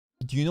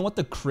Do you know what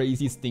the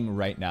craziest thing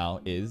right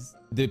now is?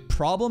 The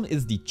problem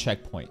is the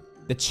checkpoint.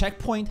 The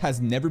checkpoint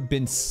has never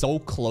been so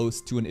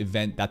close to an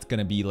event that's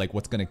gonna be like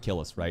what's gonna kill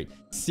us, right?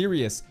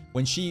 Sirius,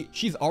 when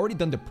she's already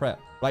done the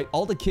prep, right?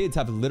 All the kids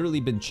have literally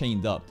been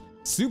chained up.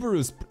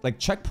 Subaru's like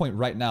checkpoint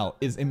right now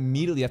is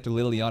immediately after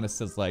Liliana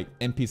says like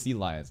NPC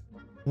lines.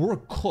 We're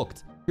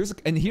cooked.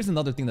 Here's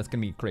another thing that's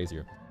gonna be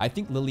crazier. I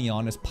think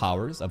Liliana's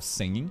powers of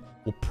singing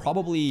will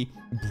probably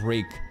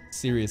break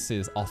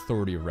Sirius's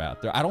authority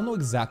rap. I don't know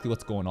exactly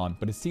what's going on,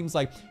 but it seems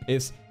like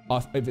if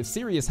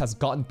Sirius has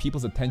gotten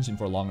people's attention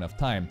for a long enough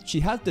time, she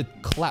had the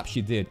clap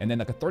she did, and then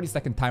like a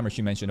 30-second timer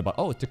she mentioned about,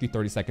 oh, it took you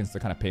 30 seconds to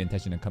kind of pay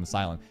attention and come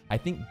silent. I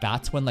think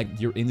that's when like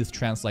you're in this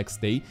trance-like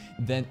state.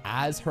 Then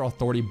as her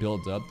authority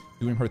builds up,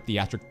 doing her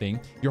theatric thing,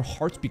 your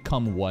hearts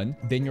become one,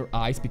 then your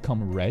eyes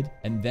become red,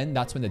 and then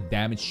that's when the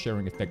damage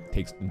sharing effect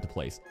takes into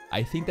place.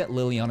 I think that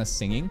Liliana's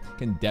singing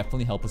can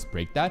definitely help us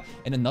break that.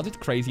 And another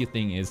crazy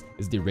thing is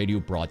the radio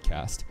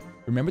broadcast.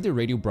 Remember the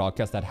radio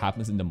broadcast that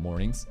happens in the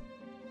mornings?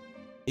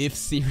 If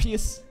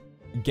Sirius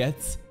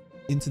gets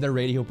into the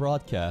radio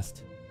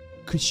broadcast,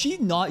 could she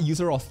not use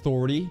her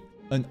authority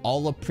on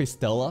all of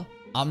Pristella?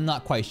 I'm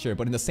not quite sure,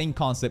 but in the same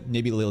concept,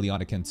 maybe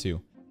Liliana can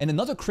too. And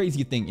another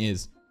crazy thing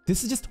is,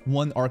 this is just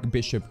one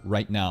Archbishop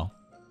right now.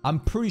 I'm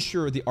pretty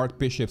sure the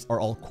Archbishops are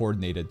all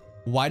coordinated.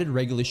 Why did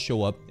Regulus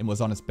show up and was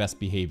on his best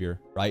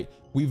behavior, right?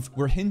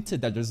 We're hinted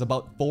that there's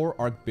about 4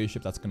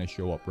 Archbishops that's gonna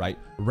show up, right?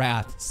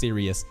 Wrath,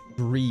 Sirius,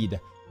 Greed,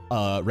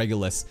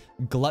 Regulus,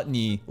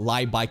 Gluttony,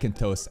 Lie,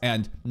 Bicantos,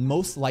 and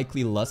most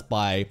likely lust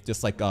by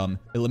just like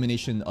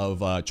elimination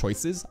of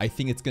choices. I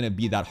think it's gonna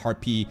be that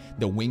Harpy,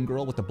 the wing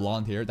girl with the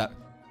blonde hair, that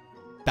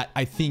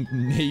I think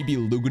maybe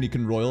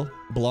Lugunican Royal,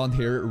 blonde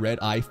hair, red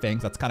eye,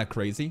 fangs. That's kind of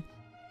crazy.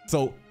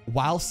 So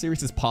while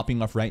Sirius is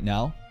popping off right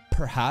now,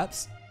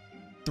 perhaps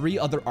 3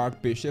 other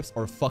Archbishops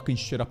are fucking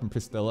shit up in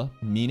Pristella,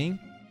 meaning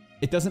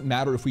it doesn't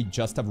matter if we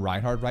just have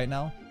Reinhard right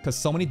now, because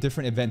so many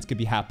different events could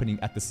be happening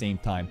at the same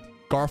time.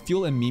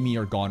 Garfield and Mimi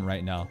are gone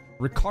right now.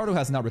 Ricardo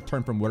has not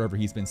returned from wherever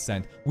he's been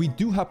sent. We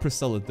do have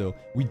Priscilla though.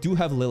 We do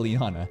have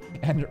Liliana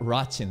and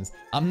Rachins.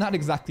 I'm not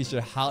exactly sure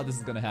how this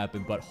is gonna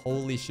happen, but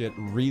holy shit,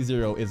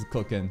 ReZero is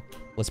cooking.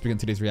 Let's begin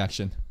today's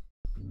reaction.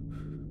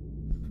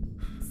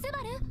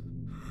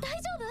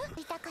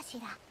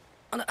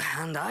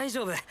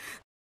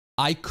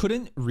 I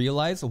couldn't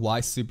realize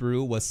why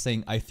Subaru was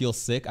saying I feel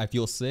sick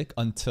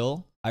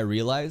until I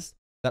realized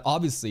that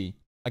obviously,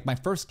 like my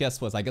first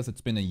guess was, I guess it's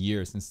been a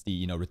year since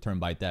the, return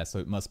by death. So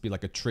it must be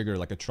like a trigger,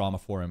 like a trauma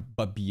for him.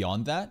 But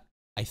beyond that,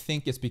 I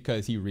think it's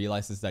because he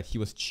realizes that he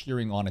was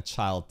cheering on a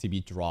child to be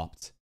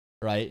dropped,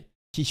 right?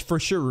 He for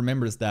sure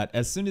remembers that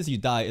as soon as you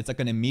die, it's like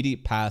an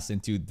immediate pass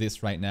into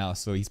this right now.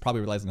 So he's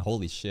probably realizing,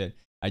 holy shit,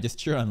 I just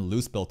cheer on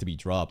Loosebell to be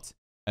dropped.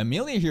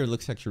 Emilia here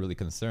looks actually really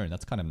concerned.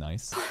 That's kind of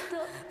nice.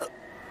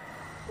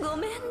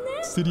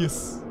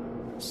 Sidious.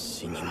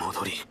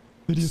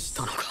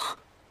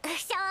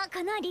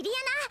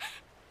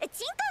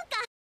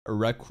 A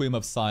Requiem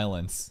of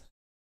Silence.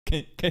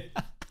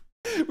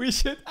 We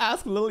should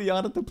ask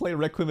Liliana to play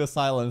Requiem of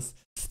Silence.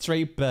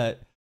 Straight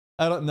bet.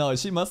 I don't know.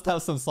 She must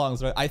have some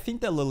songs, right? I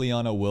think that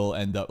Liliana will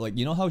end up like,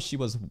 you know how she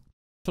was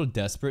so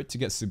desperate to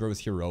get Subaru's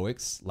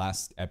heroics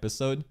last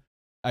episode?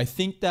 I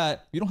think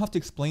that you don't have to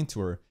explain to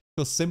her.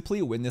 She'll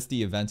simply witness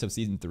the events of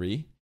season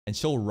 3 and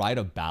she'll write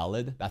a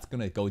ballad that's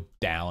gonna go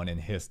down in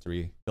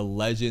history. The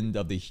legend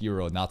of the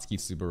hero Natsuki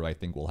Subaru, I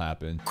think, will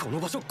happen.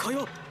 We're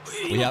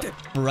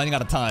running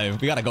out of time.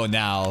 We gotta go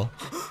now.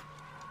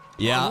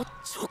 Yeah.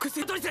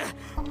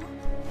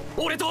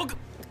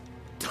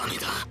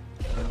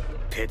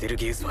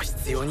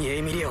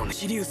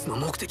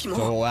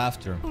 Go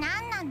after.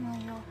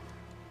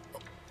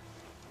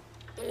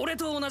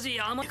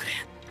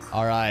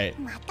 Alright.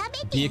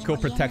 Vehicle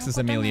protects us,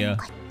 Emilia.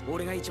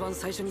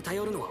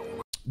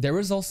 There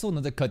was also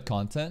another cut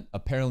content.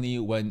 Apparently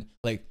when,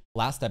 like,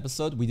 last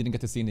episode, we didn't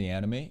get to see in the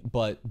anime,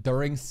 but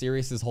during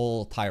Sirius's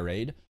whole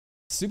tirade,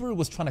 Subaru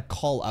was trying to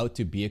call out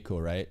to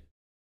Byakuya, right?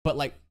 But,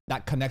 like,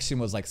 that connection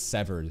was, like,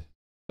 severed.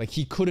 Like,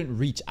 he couldn't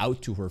reach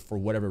out to her for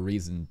whatever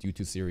reason due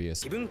to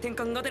Sirius. We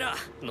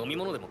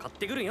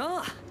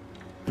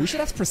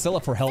should ask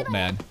Priscilla for help,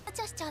 man.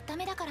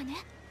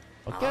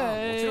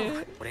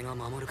 Okay.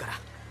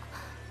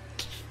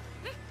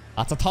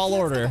 That's a tall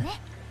order.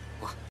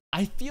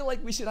 I feel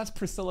like we should ask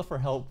Priscilla for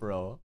help,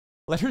 bro.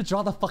 Let her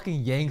draw the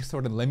fucking Yang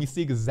sword and let me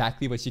see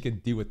exactly what she can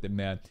do with it,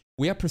 man.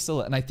 We have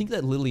Priscilla, and I think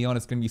that Liliana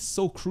is going to be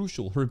so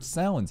crucial. Her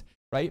sound,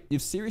 right?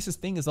 If Sirius's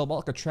thing is about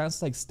like a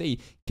trance-like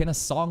state, can a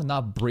song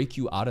not break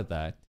you out of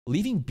that?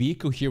 Leaving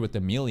Byakuya here with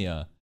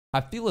Emilia,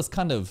 I feel is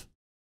kind of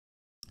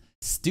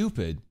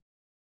stupid.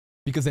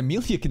 Because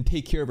Emilia can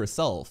take care of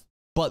herself.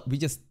 But we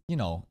just,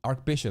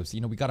 Archbishops,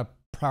 we gotta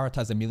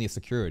prioritize Emilia's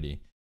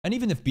security. And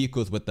even if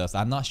Byakuya is with us,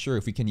 I'm not sure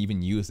if we can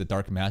even use the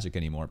dark magic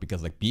anymore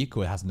because like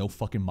Byakuya has no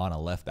fucking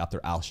mana left after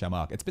Al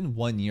Shamak. It's been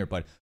 1 year,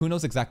 but who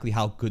knows exactly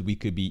how good we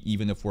could be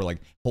even if we're like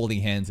holding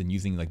hands and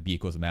using like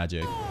Byakuya's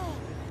magic.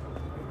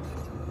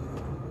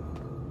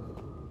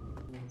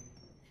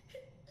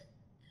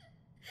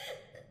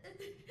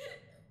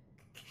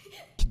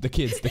 The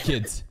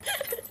kids.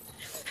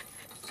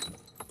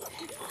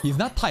 He's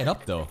not tied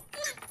up though.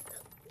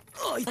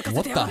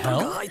 What the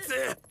hell?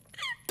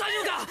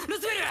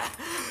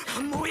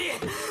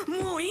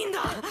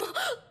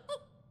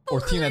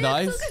 Or Tina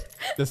dies.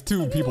 There's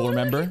two people,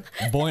 remember?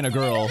 A boy and a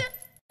girl.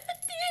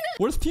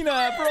 Where's Tina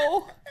at,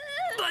 bro?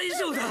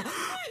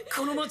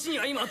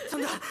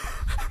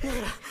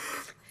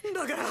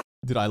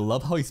 Dude, I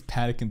love how he's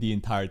panicking the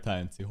entire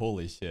time too.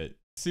 Holy shit.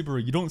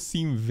 Subaru, you don't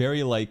seem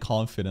very like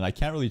confident. I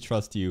can't really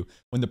trust you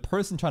when the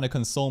person trying to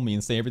console me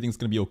and say everything's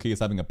gonna be okay is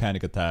having a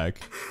panic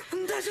attack.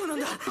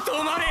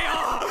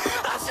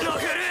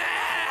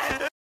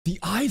 The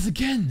eyes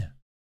again.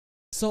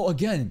 So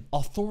again,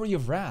 authority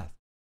of wrath.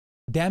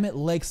 Damn it,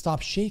 legs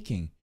stop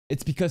shaking.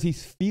 It's because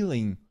he's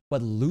feeling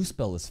what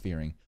Luzbel is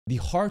fearing. The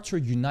hearts are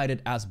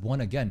united as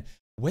one again.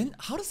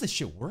 How does this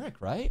shit work,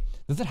 right?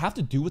 Does it have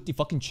to do with the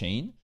fucking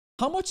chain?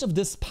 How much of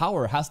this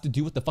power has to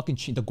do with the fucking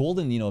chain, the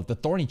golden, the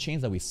thorny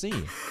chains that we see?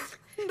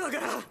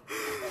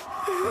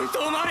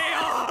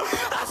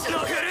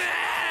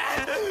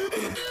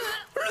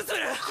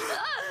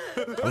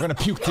 We're gonna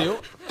puke too.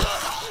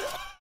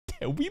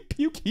 We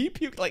puke, he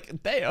puke,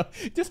 like, damn.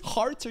 Just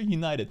hearts are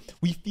united.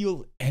 We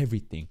feel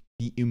everything.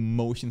 The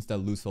emotions that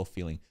Luzbel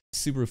feeling.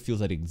 Subaru feels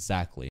that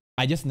exactly.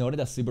 I just noted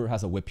that Subaru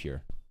has a whip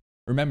here.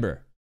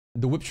 Remember,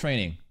 the whip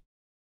training.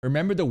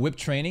 Remember the whip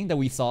training that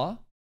we saw?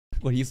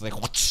 Where he's like,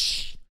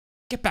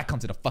 get back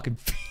onto the fucking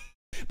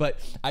But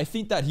I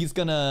think that he's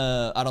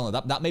gonna, I don't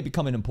know, that may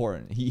become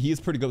important. He is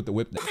pretty good with the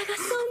whip now.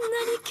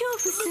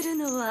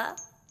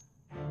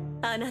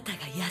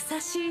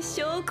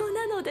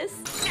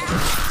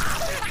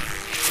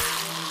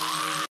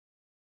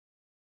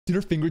 Did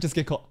her finger just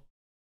get caught?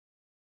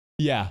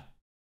 Yeah.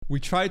 We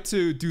tried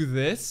to do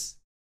this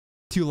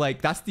to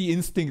like, that's the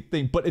instinct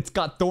thing, but it's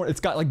got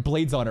like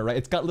blades on it, right?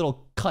 It's got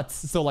little cuts,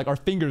 so like our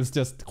fingers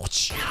just...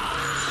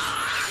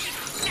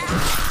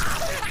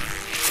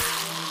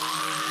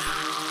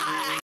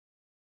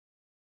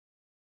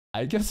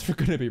 I guess we're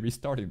gonna be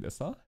restarting this,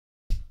 huh?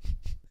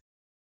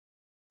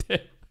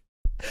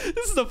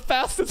 This is the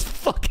fastest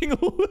fucking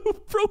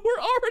loop, bro.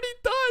 We're already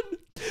done.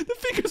 The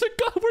fingers are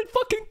gone. We're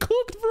fucking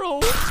cooked,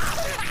 bro.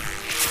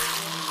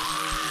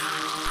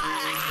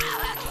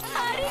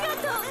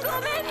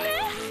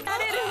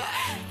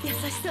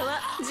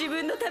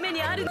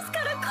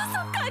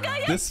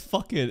 This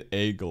fucking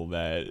angle,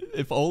 man.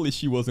 If only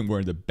she wasn't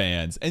wearing the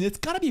bands. And it's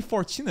gotta be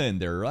Fortuna in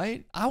there,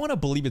 right? I want to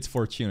believe it's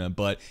Fortuna,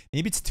 but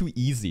maybe it's too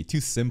easy,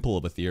 too simple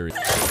of a theory.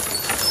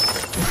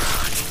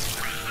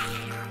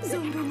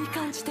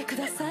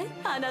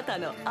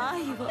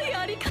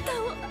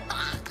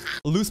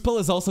 Luzbel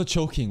is also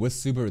choking with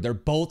Subaru. They're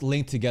both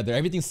linked together.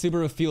 Everything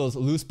Subaru feels,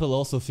 Luzbel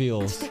also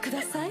feels.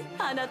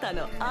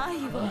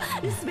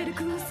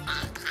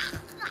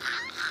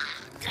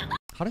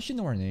 How does she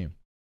know our name?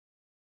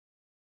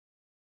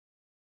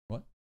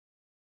 What?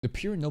 The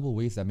pure noble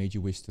ways that made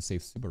you wish to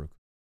save Subaru.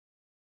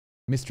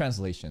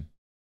 Mistranslation.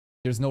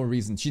 There's no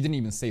reason. She didn't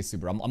even say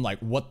Subaru. I'm like,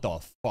 what the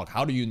fuck?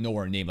 How do you know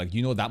our name? Like, do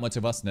you know that much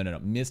of us? No.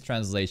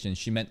 Mistranslation.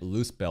 She meant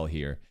Luzbel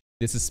here.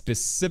 This is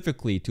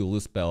specifically to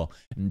Luzbel,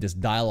 and this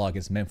dialogue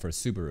is meant for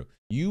Subaru.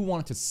 You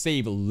wanted to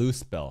save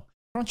Luzbel.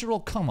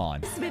 Crunchyroll, come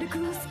on. Yes.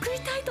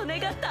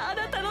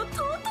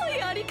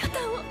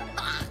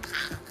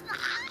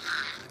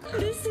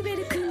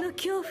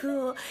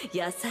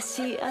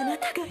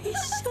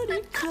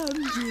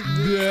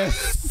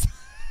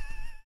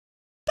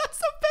 That's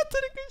a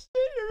better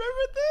shit. You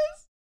remember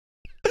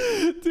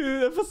this?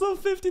 Dude, episode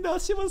 50 now,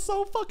 she was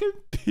so fucking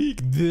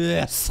peak.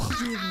 Yes.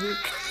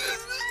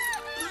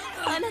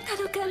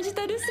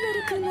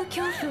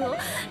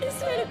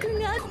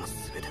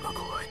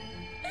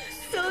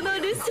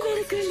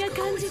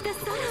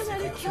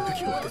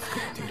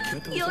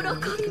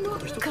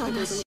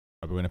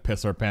 We're gonna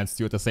piss our pants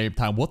too at the same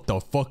time. What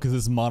the fuck is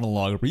this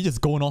monologue? Are we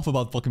just going off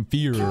about fucking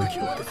fear? What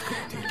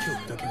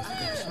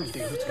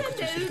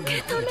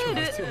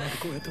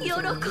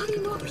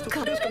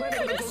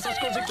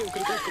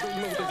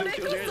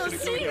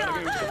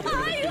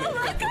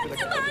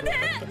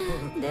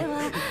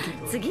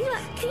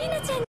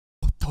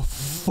the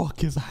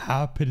fuck is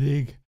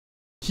happening?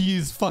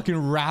 He's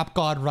fucking rap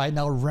god right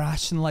now,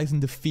 rationalizing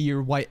the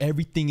fear, why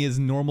everything is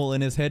normal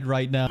in his head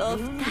right now.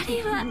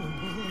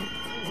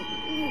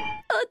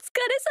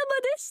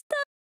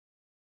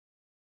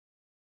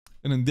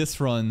 And in this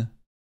run,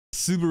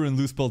 Subaru and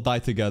Luzbel die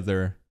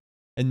together.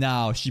 And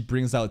now she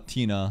brings out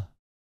Tina.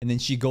 And then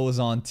she goes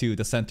on to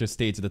the center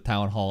stage of the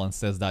town hall and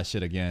says that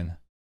shit again.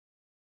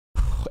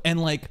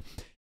 And like,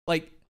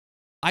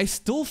 I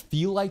still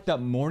feel like that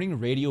morning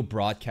radio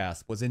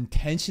broadcast was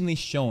intentionally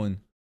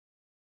shown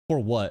for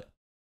what?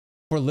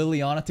 For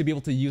Liliana to be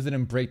able to use it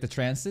and break the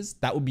trances?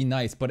 That would be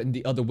nice, but in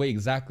the other way,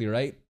 exactly,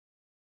 right?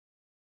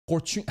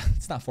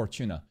 It's not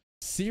Fortuna.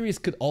 Sirius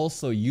could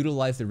also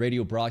utilize the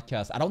radio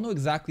broadcast. I don't know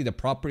exactly the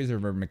properties or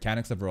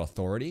mechanics of her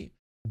authority,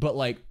 but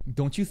like,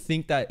 don't you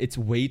think that it's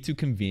way too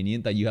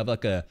convenient that you have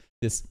like a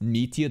this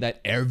meteor that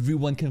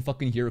everyone can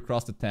fucking hear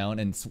across the town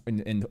and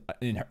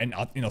you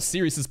know,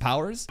 Sirius's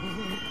powers.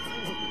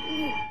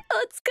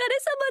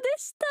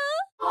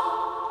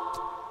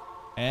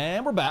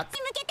 And we're back.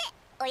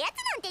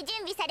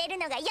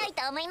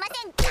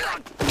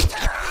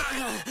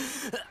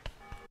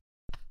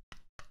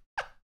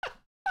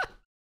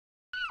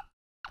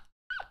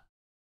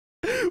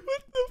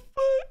 What the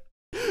fuck?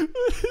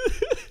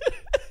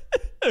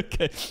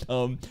 Okay,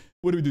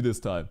 what do we do this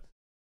time?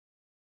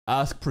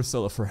 Ask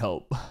Priscilla for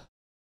help.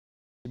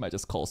 She might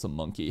just call some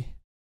monkey.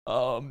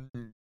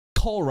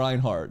 Call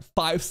Reinhard.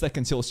 5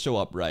 seconds he'll show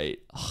up, right?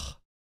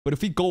 But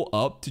if we go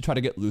up to try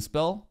to get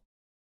Loosebell,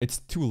 it's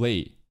too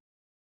late.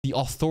 The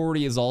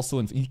authority is also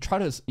in. You try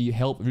to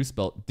help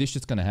Loosebell, this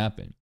shit's gonna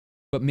happen.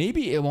 But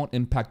maybe it won't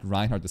impact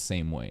Reinhard the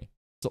same way.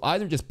 So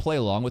either just play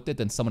along with it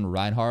and summon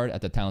Reinhard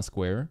at the town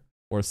square,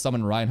 or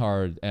summon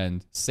Reinhard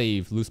and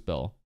save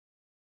Loosebell.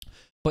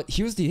 But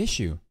here's the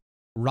issue.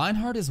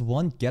 Reinhard is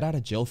one get out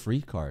of jail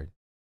free card.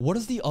 What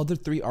is the other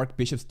 3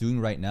 archbishops doing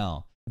right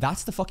now?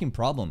 That's the fucking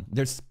problem.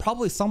 There's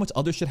probably so much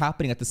other shit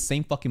happening at the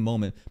same fucking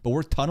moment, but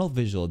we're tunnel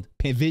visioned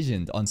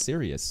on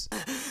Sirius.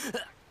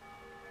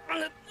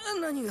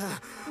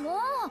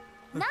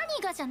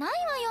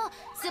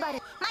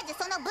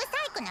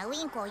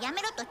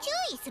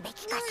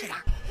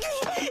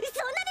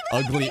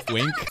 Ugly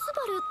wink.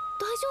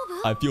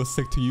 I feel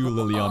sick to you,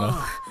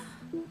 Liliana.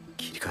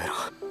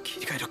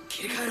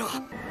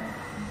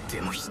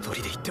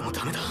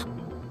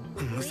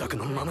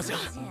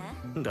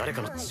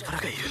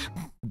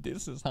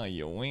 This is how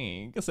you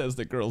wink, says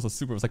the girls. The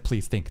Subaru was like,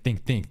 please think.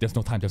 There's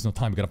no time. We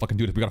gotta fucking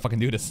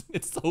do this.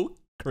 It's so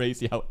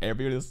crazy how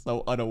everyone is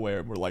so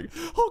unaware. We're like,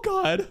 oh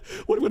god,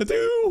 what are we gonna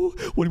do?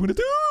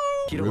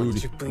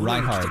 Rude.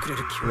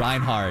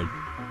 Reinhard.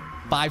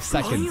 5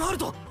 seconds.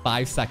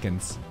 5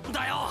 seconds.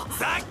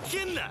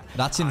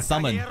 That's in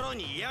summon.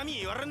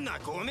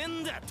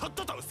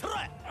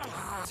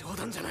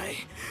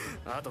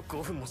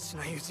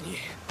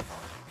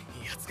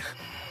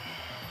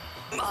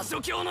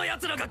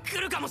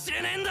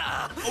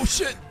 Oh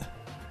shit!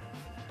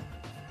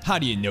 How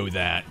do you know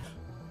that?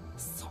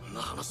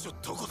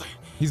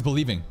 He's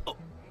believing.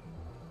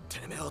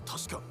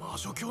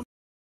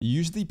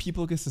 Usually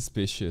people get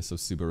suspicious of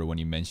Subaru when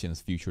he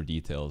mentions future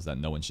details that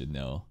no one should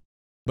know.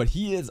 But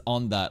he is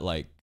on that,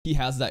 like, he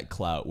has that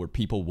clout where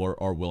people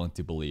are willing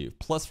to believe.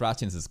 Plus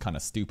Ratchins is kind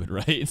of stupid,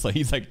 right? So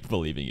he's like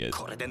believing it.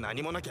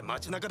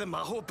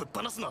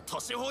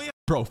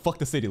 Bro, fuck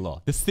the city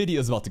law. The city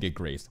is about to get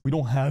grazed. We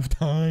don't have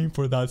time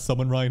for that.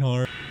 Summon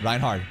Reinhard.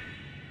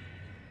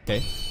 Okay.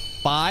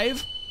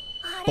 5,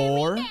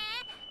 4,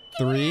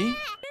 3,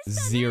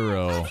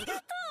 0.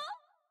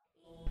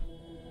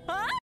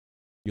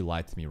 You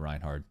lied to me,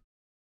 Reinhard.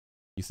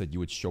 You said you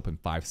would show up in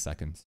 5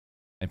 seconds.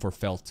 And for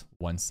Felt,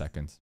 1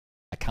 second.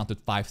 I counted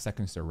 5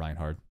 seconds there,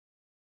 Reinhard.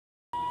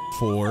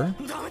 4,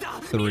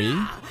 3,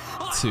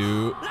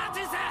 2.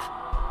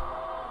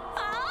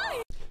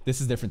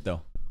 This is different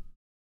though.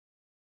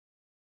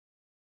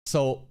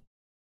 So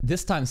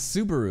this time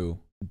Subaru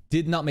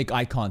did not make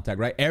eye contact,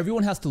 right?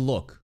 Everyone has to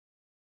look.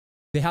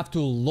 They have to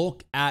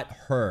look at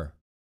her.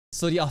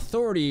 So the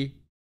authority,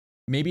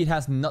 maybe it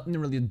has nothing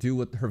really to do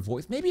with her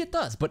voice. Maybe it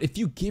does. But if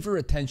you give her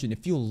attention,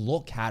 if you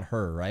look at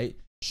her, right?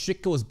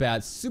 Shit goes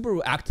bad.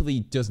 Subaru actively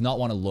does not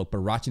want to look, but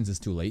Ratchins is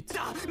too late. 2,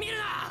 1.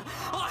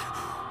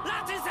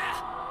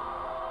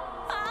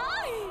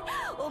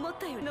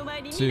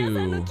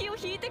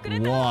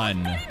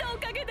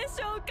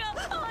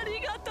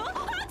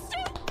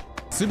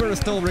 Subaru is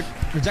still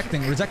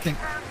rejecting.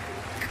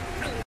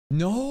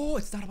 No,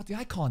 it's not about the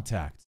eye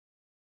contact.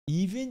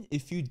 Even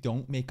if you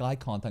don't make eye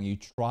contact, you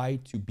try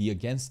to be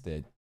against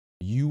it,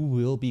 you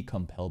will be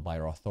compelled by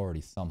your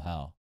authority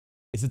somehow.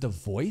 Is it the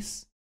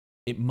voice?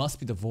 It must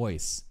be the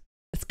voice.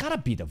 It's gotta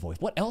be the voice.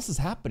 What else is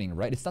happening,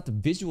 right? It's not the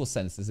visual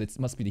senses. It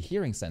must be the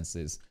hearing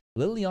senses.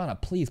 Liliana,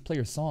 please play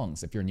your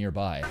songs if you're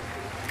nearby.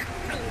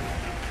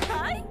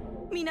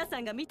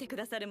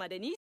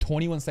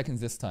 21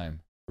 seconds this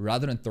time,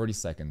 rather than 30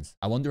 seconds.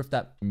 I wonder if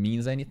that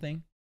means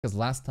anything. Because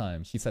last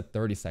time, she said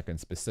 30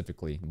 seconds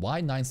specifically.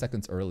 Why 9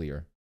 seconds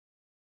earlier?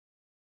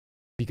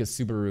 Because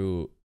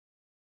Subaru...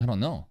 I don't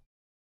know.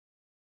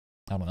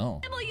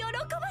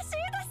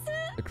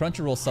 The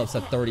Crunchyroll sub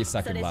said 30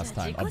 seconds last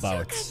time,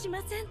 about.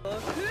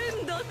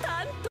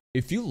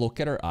 If you look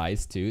at her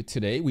eyes too,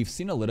 today we've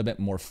seen a little bit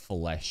more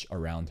flesh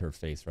around her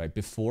face, right?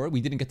 Before,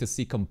 we didn't get to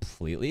see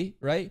completely,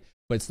 right?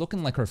 But it's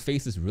looking like her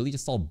face is really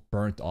just all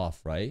burnt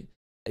off, right?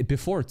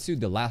 Before too,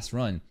 the last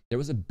run, there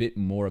was a bit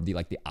more of the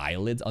like the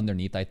eyelids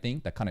underneath, I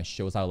think, that kind of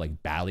shows how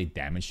like badly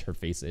damaged her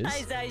face is.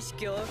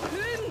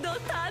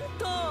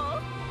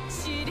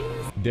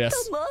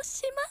 This,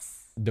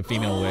 the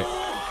female wit.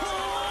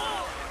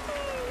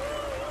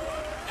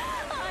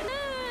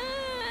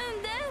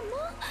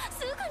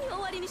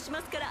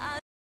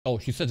 Oh,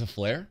 she said the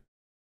flare?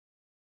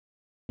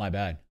 My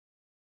bad.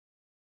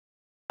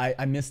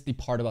 I missed the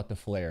part about the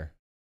flare.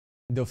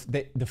 The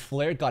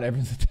flare got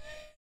everything.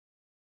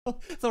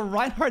 So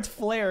Reinhard's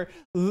flare,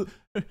 so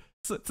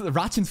the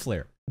Ratchin's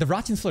flare. The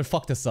Ratchenslayer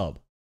fucked us up.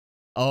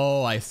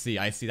 Oh, I see.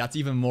 That's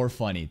even more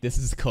funny. This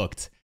is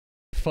cooked.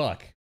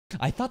 Fuck.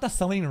 I thought that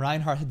summoning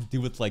Reinhard had to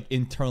do with like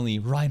internally,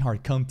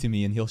 Reinhard, come to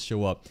me and he'll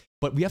show up.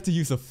 But we have to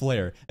use a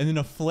flare. And then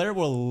a flare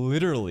will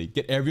literally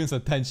get everyone's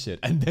attention.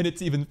 And then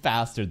it's even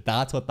faster.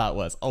 That's what that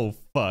was. Oh,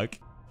 fuck.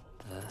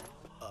 Bro,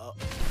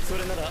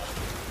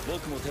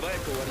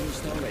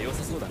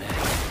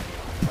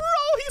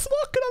 he's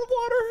walking on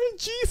water.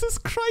 Jesus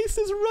Christ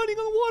is running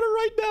on water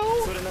right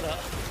now.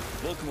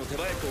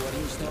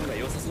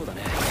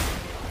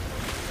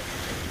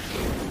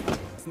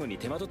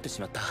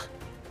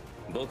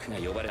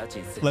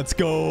 Let's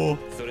go.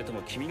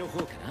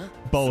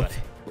 Both.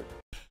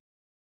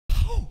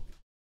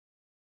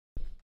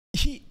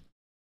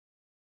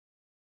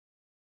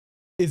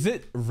 Is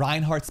it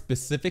Reinhard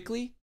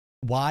specifically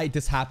why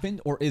this happened?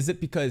 Or is it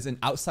because an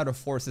outsider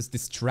force has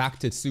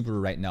distracted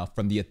Subaru right now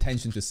from the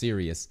attention to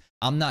Sirius?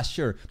 I'm not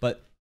sure,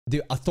 but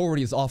the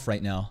authority is off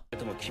right now.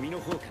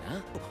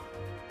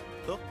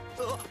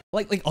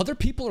 Like other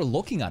people are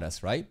looking at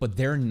us, right? But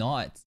they're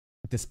not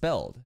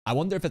dispelled. I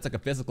wonder if it's like a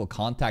physical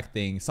contact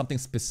thing, something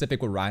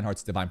specific with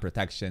Reinhard's divine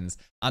protections.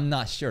 I'm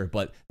not sure,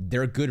 but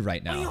they're good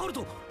right now.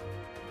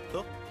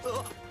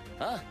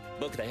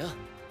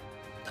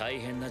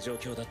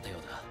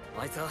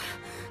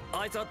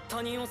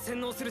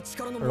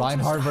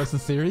 Reinhard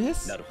versus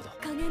Sirius?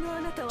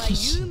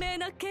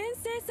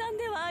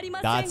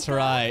 That's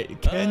right,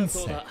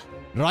 Kensei.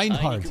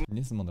 Reinhard.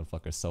 This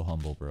motherfucker's so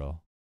humble, bro.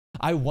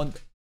 I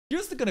want.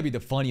 Here's gonna be the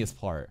funniest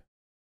part.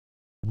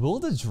 Will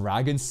the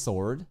Dragon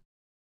Sword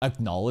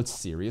acknowledge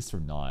Sirius or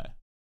not?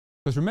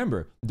 Because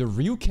remember, the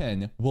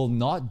Ryuken will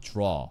not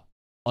draw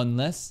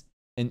unless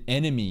an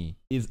enemy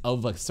is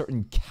of a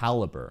certain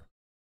caliber.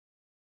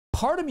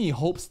 Part of me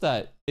hopes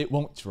that it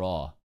won't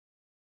draw.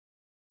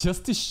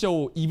 Just to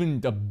show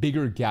even the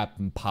bigger gap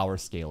in power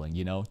scaling,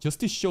 you know? Just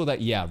to show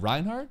that, yeah,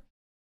 Reinhard,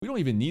 we don't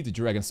even need the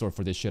Dragon Sword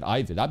for this shit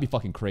either. That'd be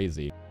fucking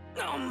crazy.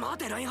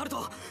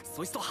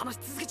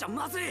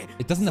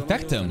 It doesn't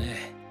affect him.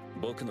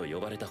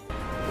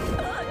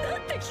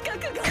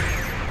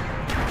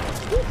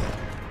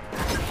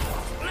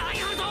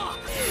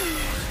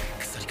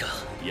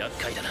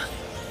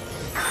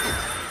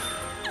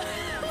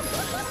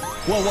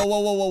 Whoa,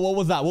 what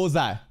was that? What was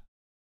that?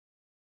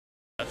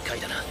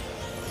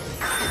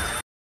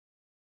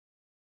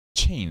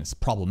 Chains,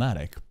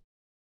 problematic.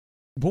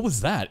 What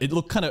was that? It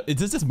looked kind of... Is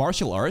this just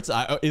martial arts?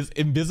 Is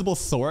invisible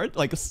sword?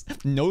 Like,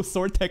 no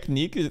sword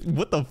technique?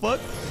 What the fuck?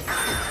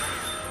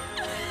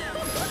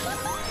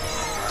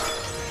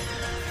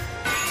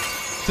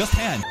 Just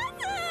hand.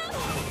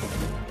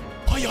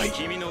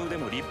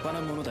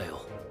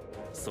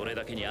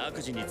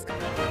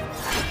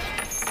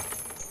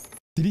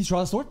 Did he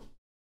draw a sword?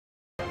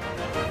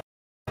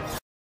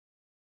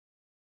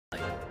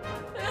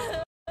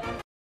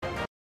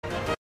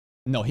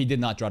 No, he did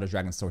not draw the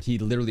Dragon Sword. He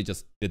literally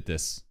just did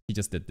this. He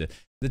just did this.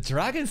 The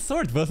Dragon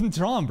Sword wasn't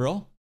drawn,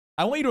 bro.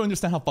 I want you to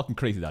understand how fucking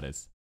crazy that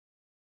is.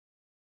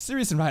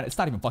 Sirius and Reinhard, it's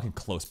not even fucking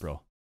close,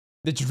 bro.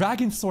 The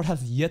Dragon Sword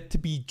has yet to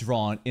be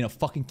drawn in a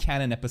fucking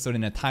canon episode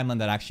in a timeline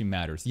that actually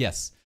matters.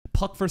 Yes,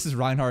 Puck versus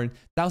Reinhard,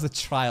 that was a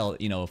trial,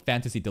 you know,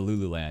 fantasy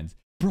Delulu land.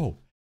 Bro,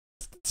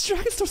 the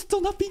Dragon Sword's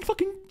still not being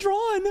fucking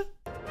drawn.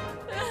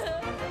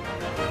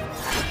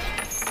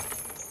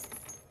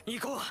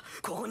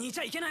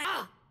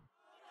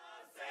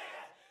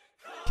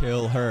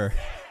 Kill her.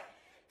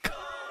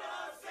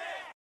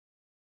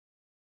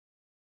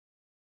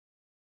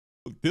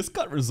 This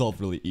got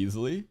resolved really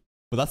easily,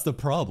 but that's the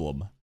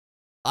problem.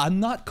 I'm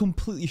not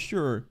completely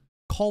sure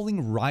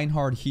calling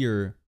Reinhard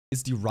here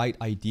is the right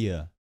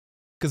idea.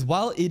 Because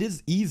while it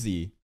is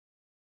easy,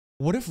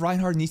 what if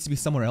Reinhard needs to be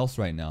somewhere else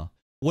right now?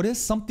 What if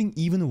something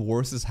even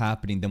worse is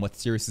happening than what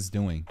Sirius is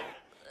doing?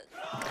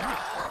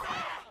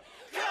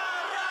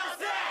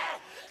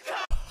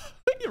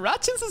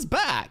 Ratchins is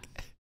back!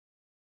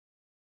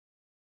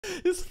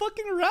 His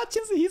fucking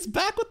Ratchins, he's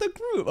back with the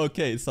group.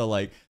 Okay, so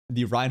like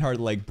the Reinhard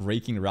like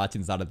breaking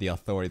Ratchins out of the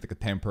authority, the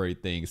contemporary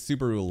thing.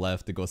 Subaru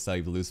left to go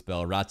save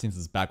Bluespell. Ratchins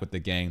is back with the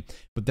gang,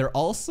 but they're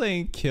all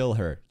saying kill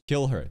her,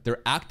 kill her.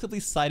 They're actively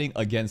siding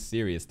against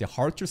Sirius. The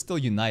hearts are still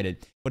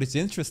united, but it's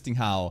interesting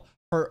how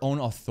her own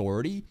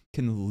authority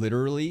can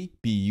literally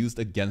be used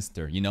against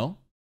her, you know?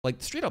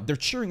 Like straight up, they're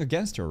cheering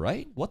against her,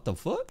 right? What the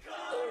fuck?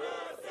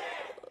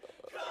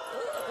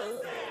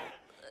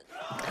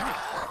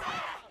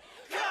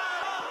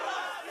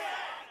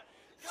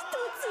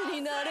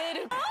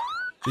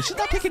 Did she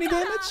not take any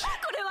damage?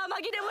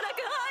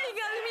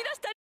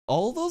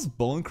 All those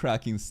bone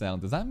cracking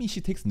sounds, does that mean she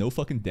takes no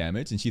fucking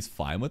damage and she's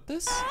fine with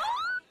this?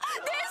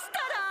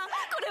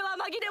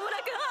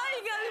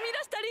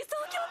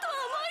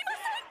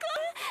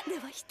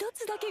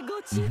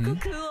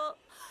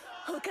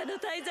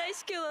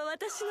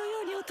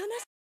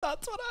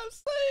 That's what I'm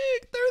saying.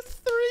 There's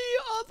 3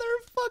 other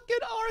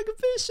fucking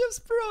Archbishops,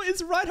 bro.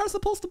 Is Reinhard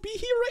supposed to be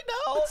here right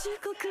now?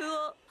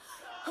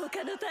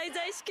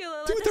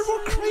 Dude, they're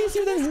more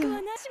crazy than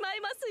him.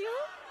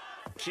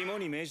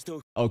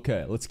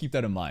 Okay, let's keep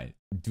that in mind.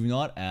 Do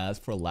not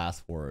ask for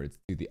last words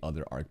to the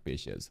other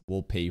archbishops.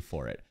 We'll pay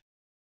for it.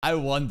 I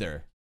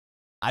wonder.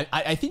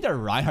 I think that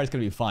Reinhardt's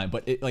gonna be fine,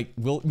 but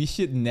we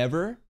should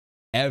never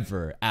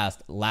ever ask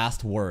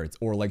last words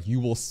or like you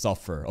will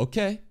suffer.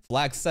 Okay?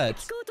 Flag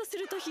set.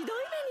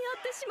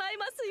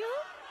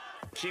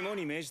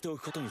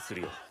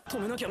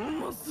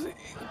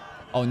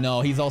 Oh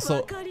no, he's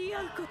also.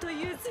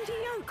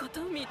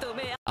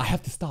 I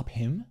have to stop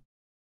him?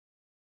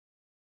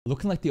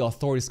 Looking like the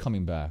authorities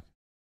coming back.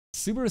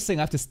 Subaru saying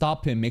I have to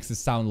stop him makes it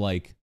sound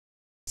like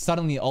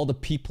suddenly all the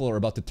people are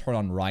about to turn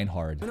on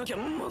Reinhard.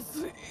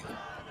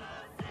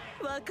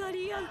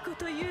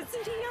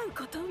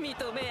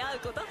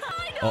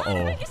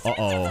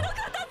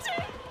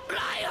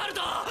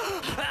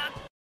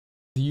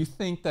 Do you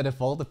think that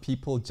if all the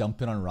people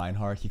jump in on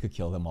Reinhard, he could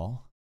kill them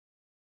all?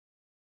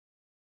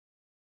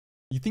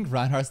 You think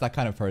Reinhardt's that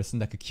kind of person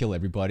that could kill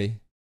everybody?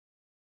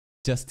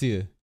 Just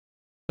to...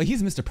 Like,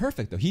 he's Mr.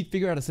 Perfect, though. He'd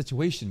figure out a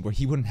situation where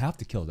he wouldn't have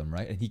to kill them,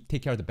 right? And he'd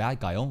take care of the bad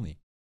guy only.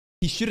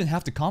 He shouldn't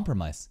have to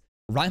compromise.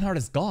 Reinhard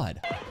is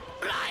God.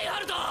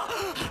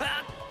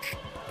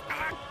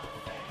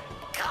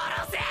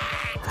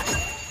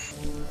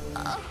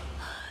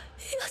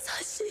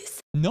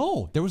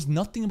 No, there was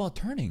nothing about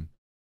turning.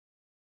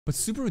 But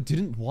Subaru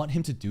didn't want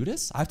him to do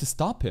this? I have to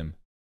stop him.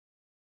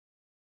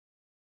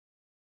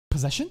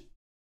 Possession?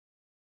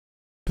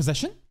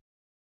 Possession?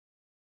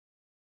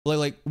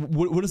 Like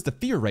what is the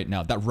fear right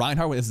now? That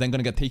Reinhard is then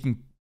gonna get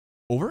taken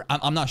over?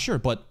 I'm not sure,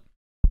 but...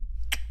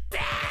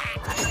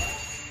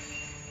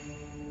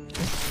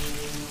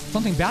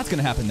 Something bad's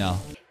gonna happen now.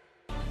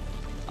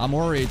 I'm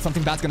worried.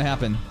 Something bad's gonna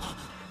happen.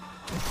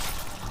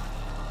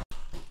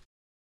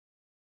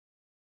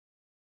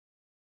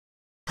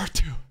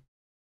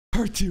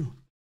 R2.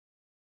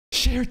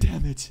 Share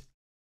damage.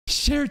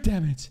 Share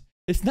damage.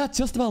 It's not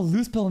just about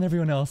loose pill and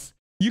everyone else.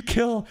 You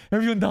kill,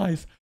 everyone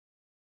dies.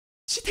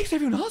 She takes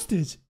everyone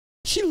hostage.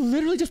 She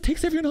literally just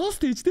takes everyone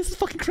hostage. This is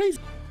fucking crazy.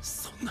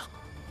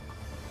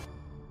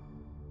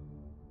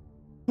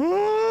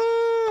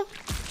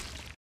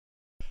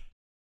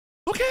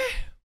 Okay.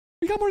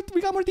 We got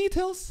more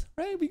details,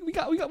 right? We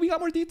got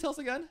more details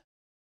again.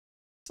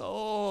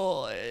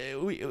 So I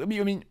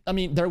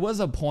mean there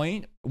was a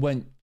point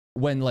when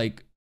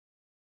like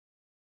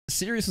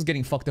Sirius was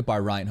getting fucked up by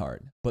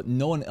Reinhard, but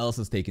no one else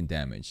was taking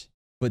damage.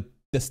 But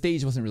the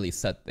stage wasn't really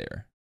set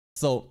there.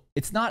 So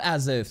it's not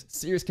as if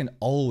Sirius can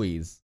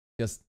always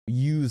just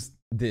use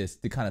this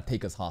to kind of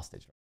take us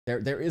hostage.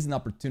 There is an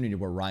opportunity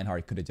where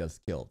Reinhard could have just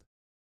killed.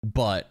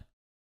 But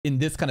in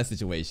this kind of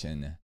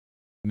situation,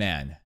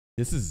 man,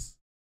 this is...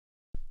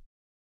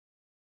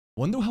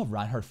 Wonder how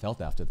Reinhard felt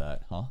after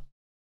that, huh?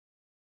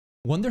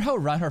 Wonder how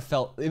Reinhard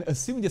felt,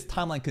 assuming this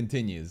timeline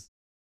continues.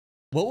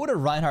 What would a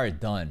Reinhard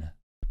done?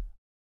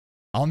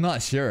 I'm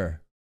not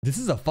sure. This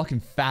is a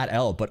fucking fat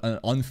L, but an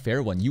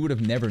unfair one. You would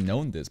have never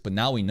known this, but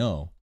now we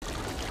know.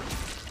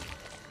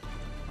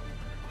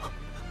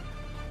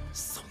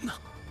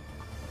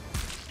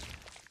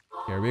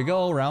 Here we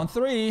go, round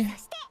 3.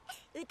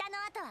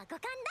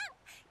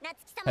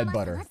 Head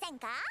butter.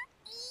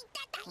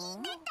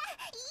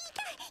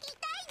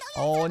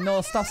 Oh no,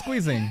 stop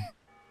squeezing.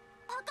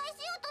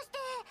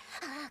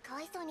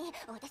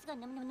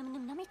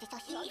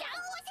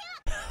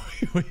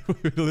 wait,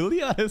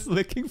 Liliana is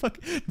licking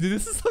fucking... Dude,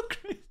 this is so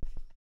crazy.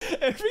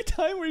 Every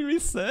time we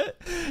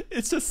reset,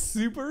 it's just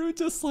Subaru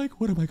just like,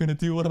 what am I gonna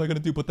do? What am I gonna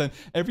do? But then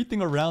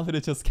everything around it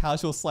is just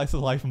casual slice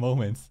of life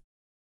moments.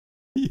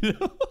 You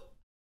know?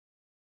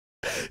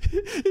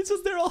 It's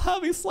just they're all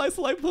having slice of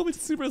life moments.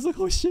 Subaru's like,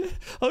 oh shit,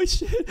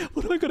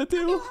 what am I gonna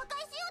do?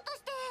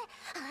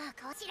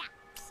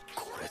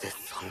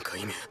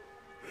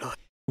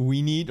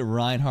 We need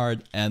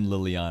Reinhard and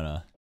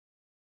Liliana.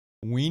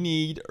 We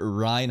need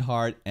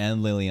Reinhard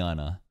and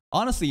Liliana.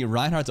 Honestly,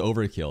 Reinhard's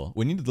overkill.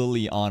 We need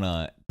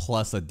Liliana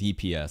plus a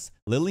DPS.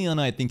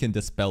 Liliana, I think, can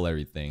dispel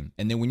everything.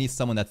 And then we need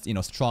someone that's, you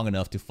know, strong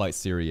enough to fight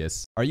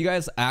Sirius. Are you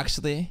guys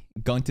actually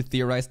going to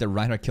theorize that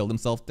Reinhard killed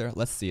himself there?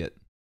 Let's see it.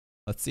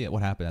 Let's see it.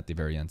 What happened at the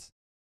very end?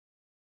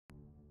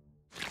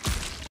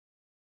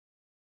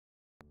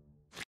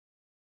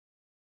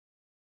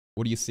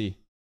 What do you see?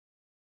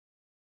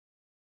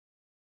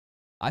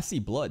 I see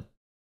blood.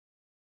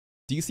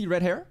 Do you see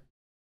red hair?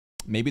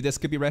 Maybe this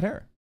could be red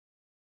hair.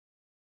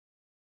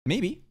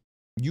 Maybe.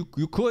 You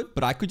could,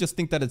 but I could just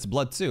think that it's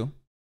blood too.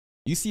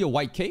 You see a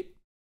white cape?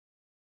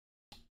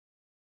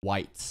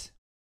 White.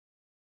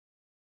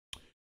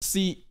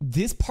 See,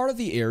 this part of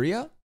the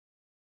area,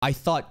 I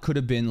thought could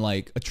have been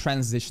like a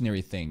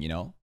transitionary thing, you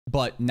know?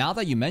 But now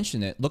that you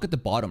mention it, look at the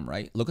bottom,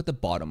 right? Look at the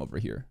bottom over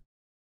here.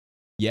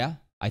 Yeah,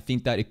 I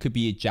think that it could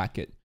be a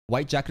jacket.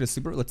 White jacket is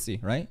super, let's see,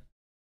 right?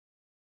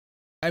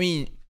 I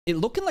mean, it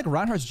looking like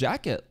Reinhardt's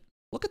jacket.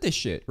 Look at this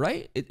shit,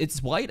 right?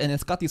 It's white and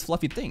it's got these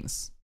fluffy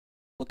things.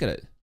 Look at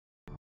it.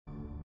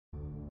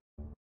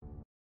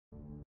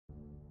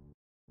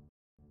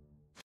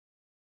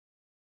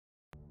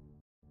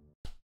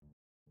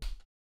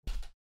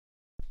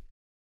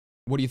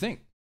 What do you think?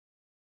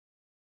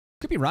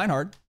 Could be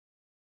Reinhard.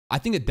 I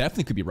think it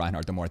definitely could be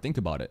Reinhard the more I think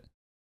about it.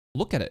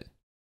 Look at it.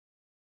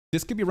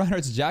 This could be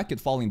Reinhard's jacket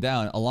falling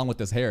down along with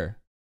his hair.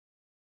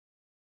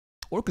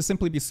 Or it could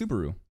simply be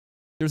Subaru.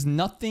 There's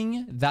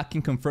nothing that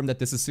can confirm that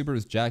this is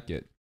Subaru's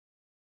jacket.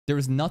 There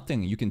is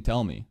nothing you can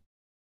tell me.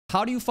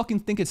 How do you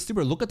fucking think it's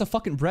Subaru? Look at the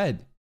fucking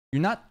bread.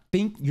 You're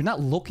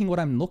not looking what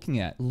I'm looking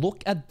at.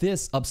 Look at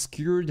this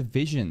obscured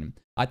vision.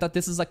 I thought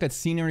this is like a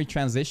scenery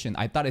transition.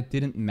 I thought it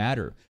didn't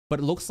matter. But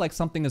it looks like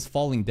something is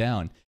falling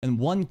down. And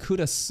one could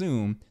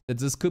assume that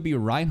this could be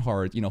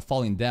Reinhard, you know,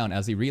 falling down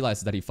as he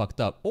realizes that he fucked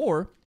up.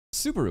 Or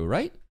Subaru,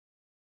 right?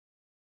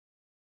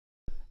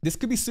 This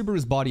could be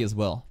Subaru's body as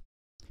well.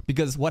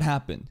 Because what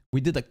happened?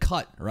 We did a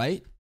cut,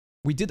 right?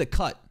 We did a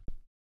cut.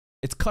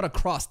 It's cut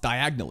across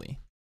diagonally.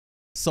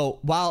 So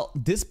while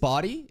this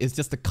body is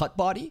just a cut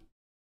body,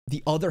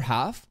 the other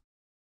half,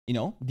 you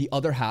know, the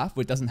other half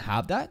where it doesn't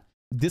have that,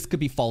 this could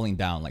be falling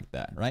down like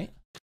that, right?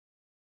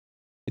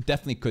 It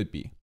definitely could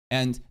be.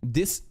 And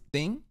this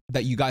thing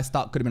that you guys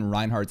thought could have been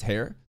Reinhard's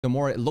hair, the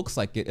more it looks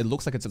like it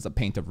looks like it's just a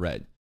paint of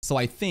red. So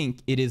I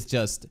think it is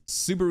just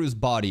Subaru's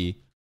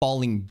body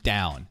falling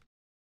down.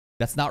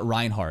 That's not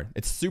Reinhard.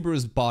 It's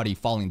Subaru's body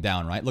falling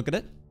down, right? Look at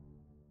it.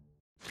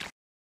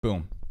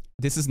 Boom.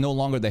 This is no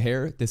longer the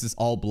hair. This is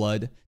all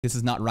blood. This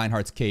is not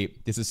Reinhard's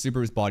cape. This is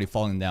Subaru's body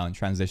falling down.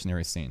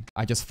 Transitionary scene.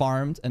 I just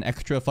farmed an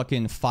extra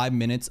fucking 5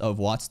 minutes of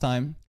watch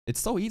time. It's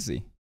so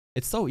easy.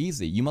 It's so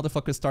easy. You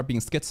motherfuckers start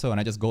being schizo and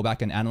I just go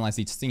back and analyze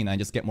each scene and I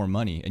just get more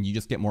money and you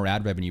just get more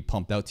ad revenue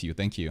pumped out to you.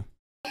 Thank you.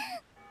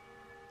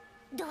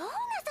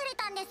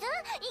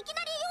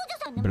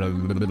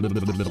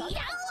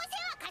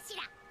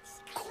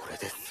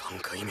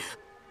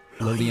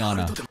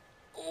 Liliana.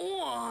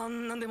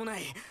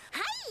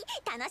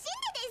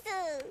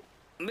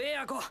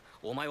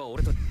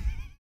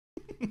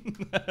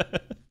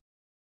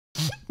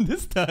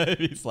 This time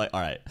he's like,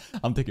 alright,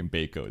 I'm taking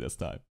Beiko this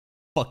time.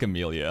 Fuck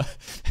Emilia.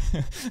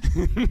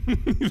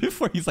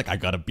 Before he's like, I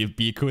gotta be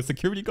Beiko a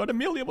security guard.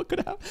 Emilia, what could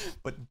happen?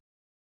 But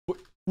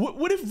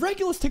what if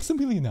Regulus takes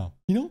Emilia now?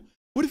 You know?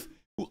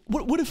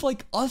 What if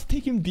like us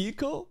taking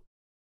Beiko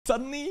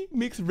suddenly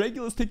makes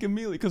Regulus take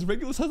Emilia? Because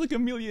Regulus has like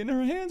Emilia in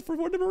her hands for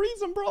whatever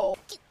reason, bro.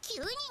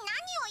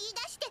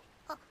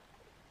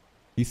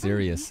 He's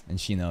serious, and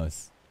she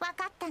knows.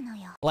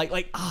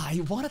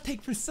 I want to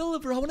take Priscilla,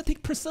 bro. I want to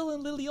take Priscilla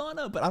and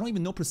Liliana, but I don't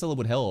even know Priscilla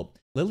would help.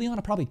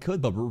 Liliana probably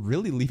could, but we're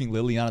really leaving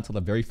Liliana till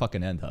the very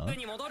fucking end, huh?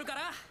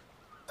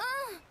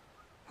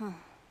 Do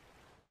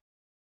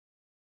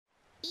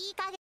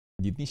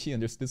you think she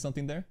understood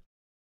something there?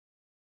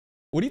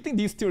 What do you think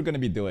these two are going to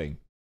be doing?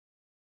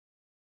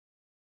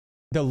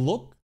 The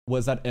look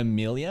was at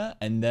Emilia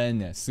and then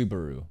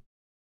Subaru.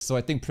 So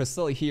I think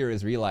Priscilla here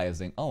is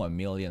realizing, oh,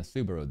 Emilia and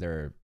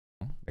Subaru,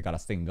 they got a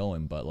thing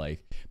going, but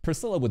like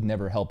Priscilla would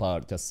never help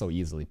out just so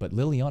easily, but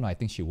Liliana, I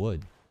think she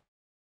would.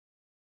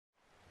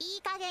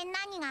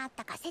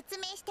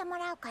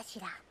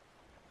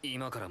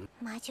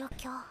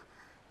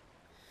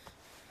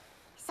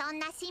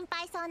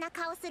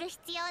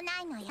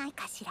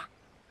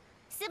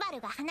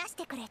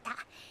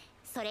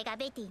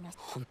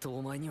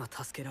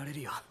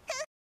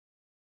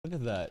 Look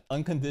at that.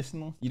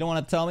 Unconditional. You don't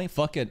want to tell me?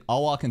 Fuck it.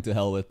 I'll walk into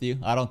hell with you.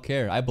 I don't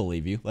care. I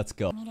believe you. Let's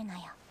go.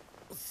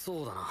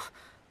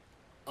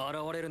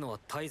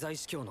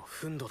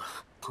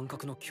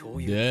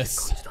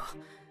 This.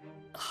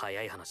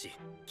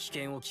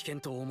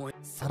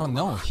 I don't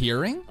know.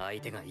 Hearing?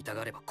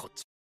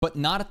 But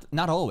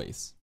not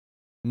always.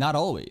 Not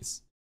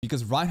always.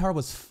 Because Reinhard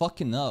was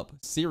fucking up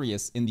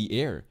serious in the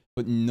air.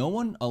 But no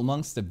one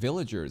amongst the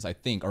villagers, I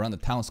think, around the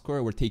town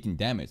square were taking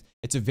damage.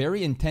 It's a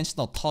very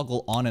intentional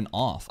toggle on and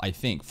off, I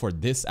think, for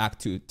this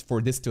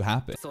to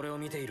happen.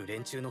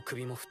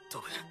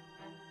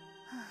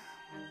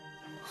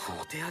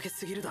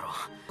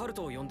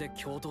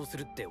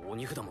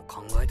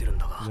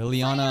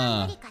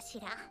 Liliana.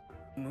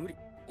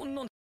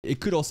 It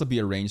could also be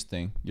a range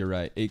thing. You're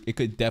right. It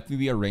could definitely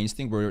be a range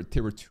thing where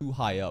they were too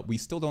high up. We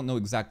still don't know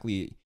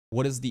exactly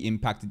what is the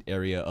impacted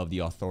area of the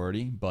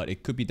authority, but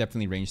it could be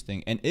definitely range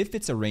thing. And if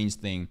it's a range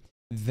thing,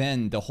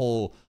 then the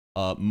whole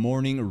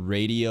morning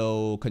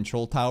radio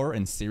control tower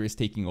and Sirius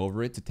taking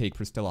over it to take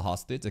Priscilla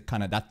hostage,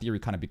 that theory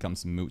kind of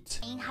becomes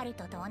moot.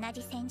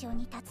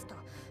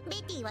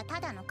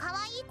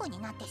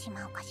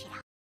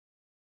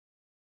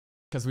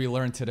 Because we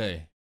learned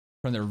today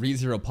from the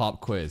ReZero pop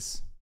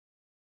quiz,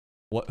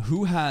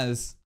 who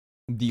has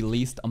the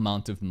least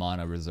amount of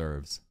mana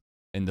reserves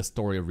in the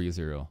story of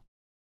ReZero?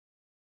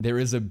 There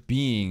is a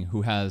being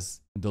who has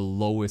the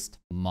lowest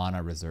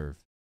mana reserve.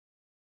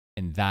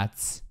 And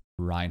that's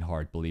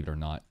Reinhard, believe it or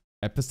not.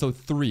 Episode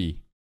 3,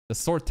 the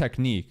sword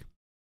technique.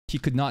 He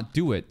could not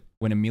do it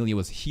when Emilia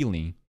was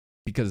healing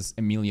because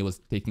Emilia was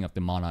taking up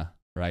the mana,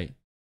 right?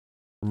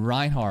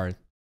 Reinhard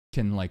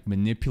can like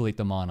manipulate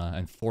the mana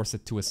and force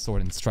it to his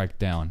sword and strike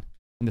down.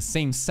 In the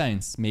same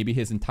sense, maybe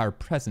his entire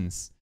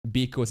presence,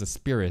 Biko is a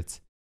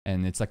spirit,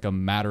 and it's like a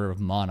matter of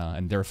mana,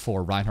 and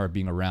therefore Reinhard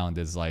being around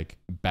is like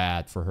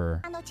bad for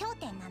her.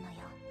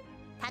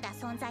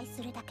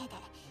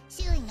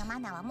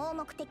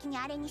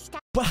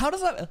 But how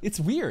does that... It's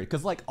weird,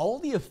 because like all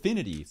the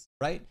affinities,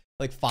 right?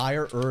 Like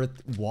fire,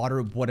 earth,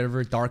 water,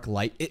 whatever, dark,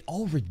 light, it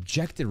all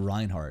rejected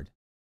Reinhard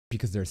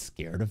because they're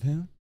scared of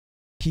him.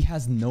 He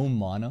has no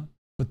mana,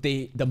 but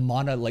the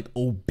mana like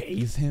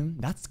obeys him.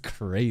 That's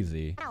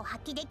crazy.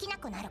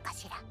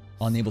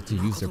 Unable to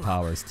use their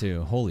powers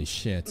too. Holy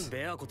shit.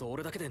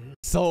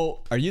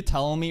 So, are you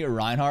telling me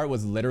Reinhard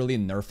was literally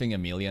nerfing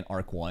Emilia in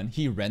Arc 1?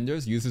 He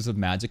renders users of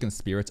magic and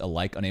spirits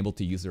alike unable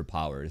to use their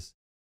powers.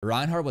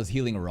 Reinhard was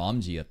healing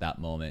Ramji at that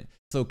moment.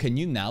 So can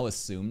you now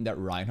assume that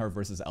Reinhard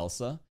versus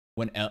Elsa,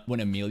 when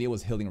Emilia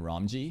was healing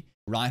Ramji,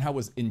 Reinhard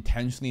was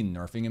intentionally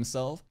nerfing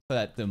himself so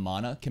that the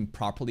mana can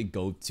properly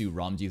go to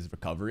Ramji's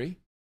recovery?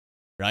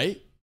 Right?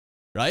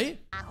 Right?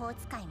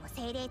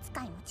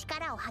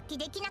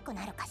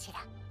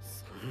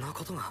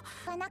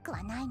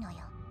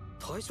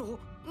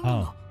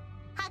 Huh.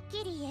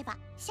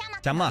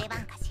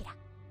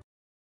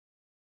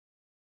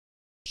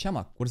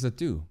 Shamak, what does it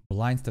do?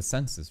 Blinds the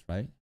senses,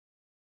 right?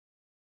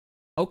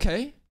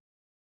 Okay.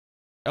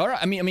 All right.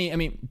 I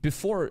mean,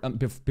 before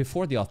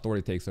the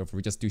authority takes over,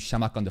 we just do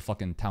Shamak on the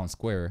fucking town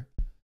square.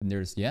 And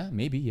there's, yeah,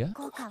 maybe, yeah.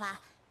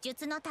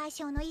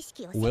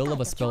 Will of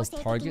a spell's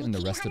target in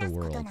the rest of the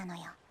world.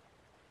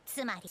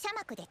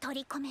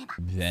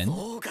 Then,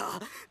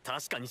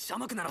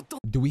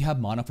 do we have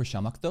mana for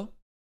Shamak though?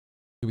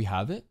 Do we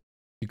have it?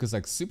 Because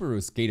like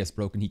Subaru's gate is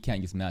broken, he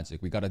can't use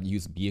magic. We gotta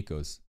use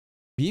Byaku's.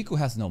 Byaku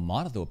has no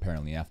mana though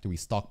apparently after we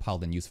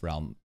stockpiled and used for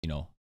Al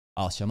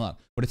Shamak.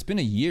 But it's been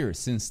a year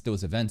since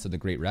those events of the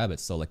Great Rabbit,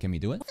 so like, can we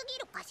do it?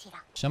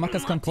 Shamak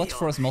has come clutch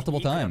for us multiple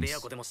times.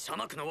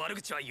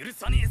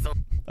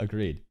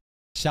 Agreed.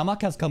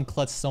 Shamak has come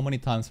clutch so many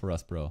times for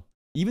us, bro.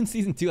 Even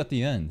season 2 at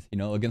the end,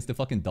 against the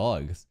fucking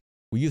dogs.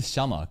 We used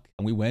Shamak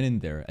and we went in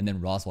there and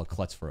then Roswell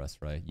clutched for us,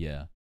 right?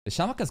 Yeah. The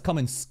Shamak has come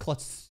in clutch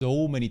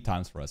so many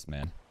times for us,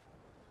 man.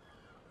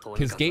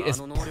 His gate is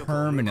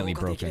permanently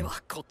broken.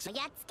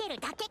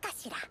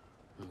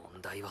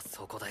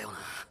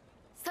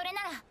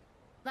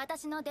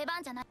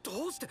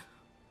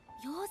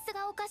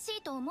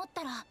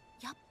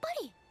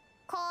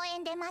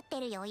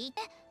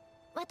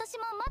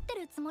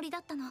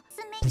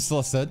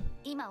 Priscilla said.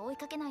 Let's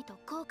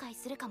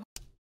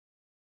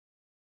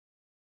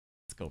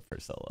go,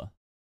 Priscilla.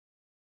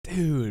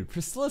 Dude,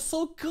 Priscilla's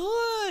so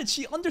good!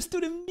 She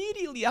understood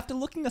immediately after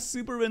looking at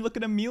Subaru and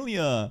looking at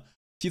Emilia.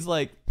 She's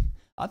like,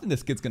 I think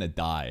this kid's gonna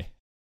die.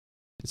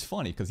 It's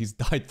funny because he's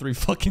died 3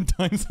 fucking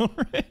times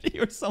already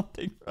or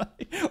something,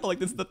 right? Or like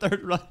this is the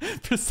 3rd run.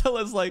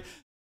 Priscilla's like,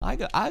 I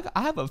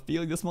have a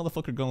feeling this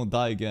motherfucker gonna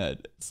die again.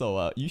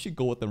 So you should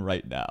go with him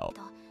right now.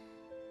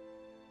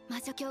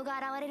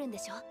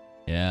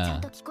 Yeah.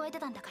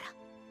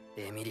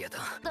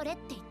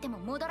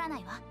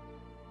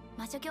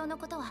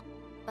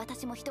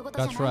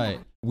 That's right.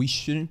 We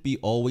shouldn't be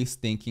always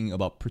thinking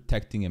about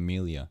protecting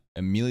Emilia.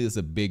 Emilia's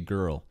a big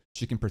girl.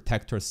 She can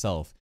protect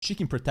herself. She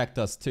can protect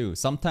us too.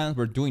 Sometimes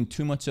we're doing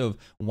too much of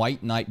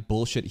white knight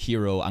bullshit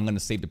hero. I'm gonna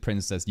save the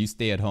princess. You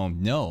stay at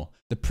home. No,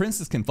 the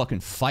princess can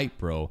fucking fight,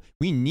 bro.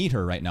 We need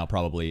her right now,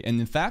 probably. And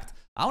in fact,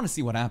 I want to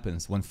see what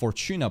happens when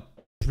Fortuna,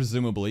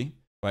 presumably,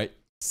 right,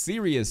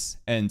 Sirius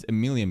and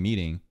Emilia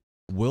meeting.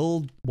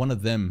 Will one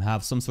of them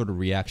have some sort of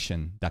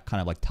reaction that kind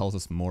of like tells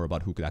us more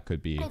about who that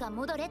could be?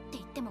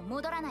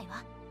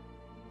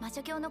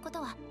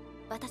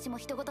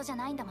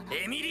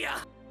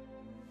 Emilia!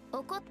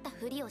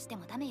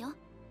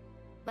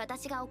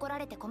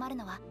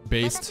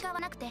 Based.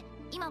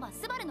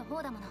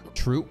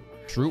 True.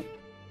 True.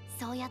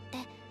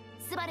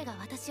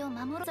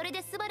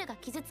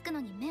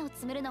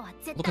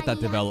 Look at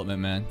that development,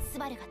 man.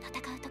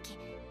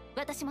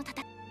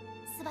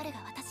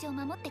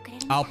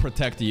 I'll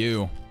protect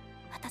you.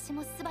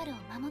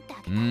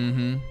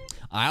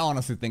 I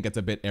honestly think it's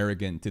a bit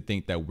arrogant to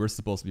think that we're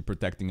supposed to be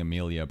protecting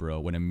Emilia, bro,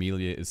 when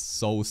Emilia is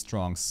so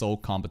strong, so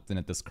competent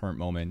at this current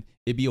moment.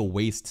 It'd be a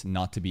waste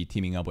not to be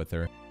teaming up with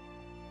her.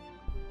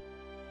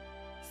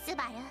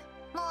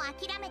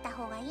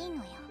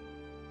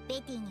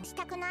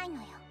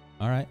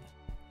 Alright.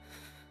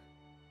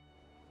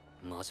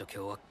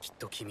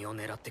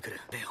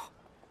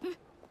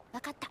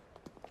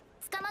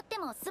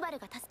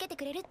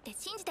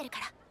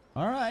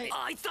 Alright.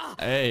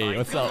 Hey,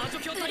 what's up? What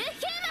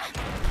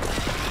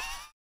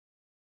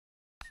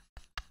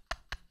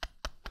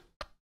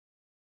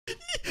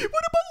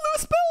about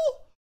Loose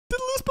Bell? Did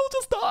Loose Bell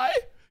just die?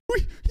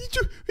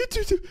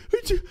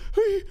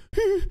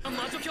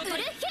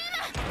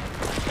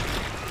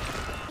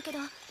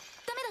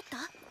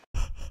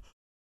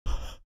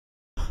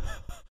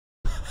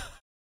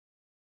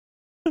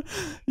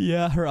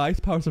 Yeah, her ice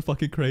powers are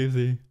fucking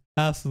crazy.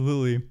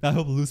 Absolutely. I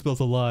hope Loose Bell's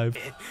alive.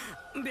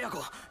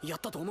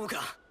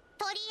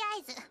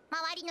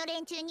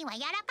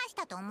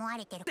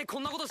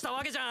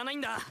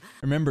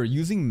 Remember,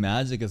 using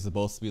magic is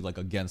supposed to be like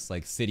against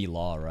like city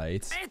law,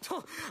 right?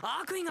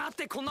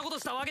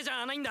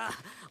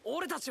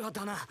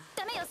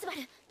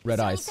 Red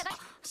eyes.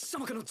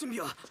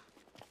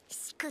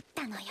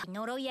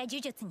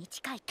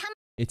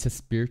 It's a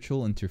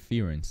spiritual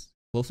interference.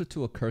 Closer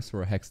to a curse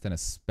or a hex than a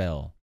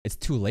spell. It's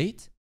too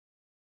late?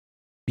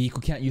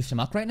 Biku can't use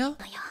Shamak right now?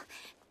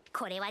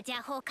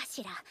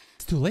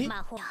 It's too late?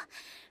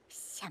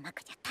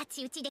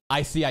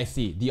 I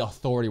see. The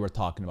authority we're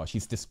talking about.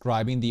 She's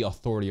describing the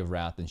authority of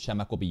Wrath, and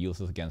Shamak will be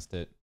useless against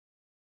it.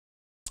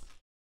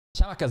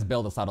 Shamak has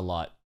bailed us out a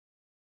lot.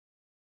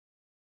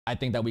 I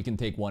think that we can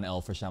take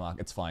 1L for Shamak.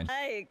 It's fine.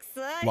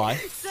 Why?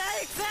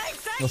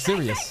 No,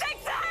 serious.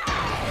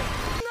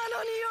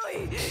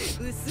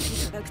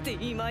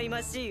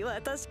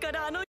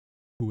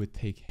 Who would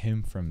take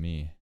him from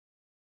me?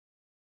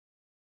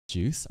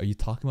 Juice? Are you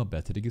talking about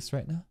Betelgeuse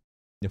right now?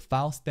 The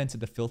foul stench of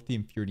the filthy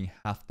infuriating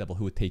half-devil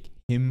who would take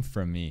him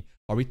from me.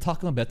 Are we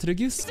talking about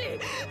Betelgeuse?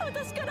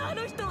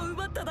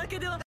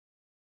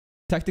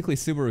 Technically,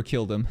 Subaru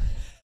killed him.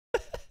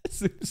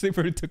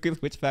 Subaru took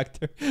his witch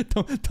factor.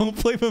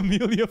 Don't blame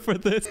Emilia for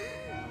this.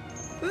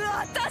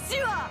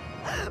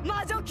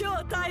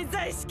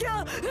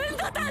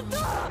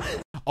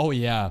 Oh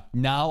yeah,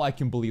 now I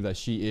can believe that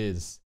she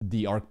is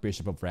the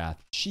Archbishop of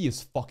Wrath. She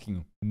is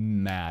fucking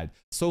mad.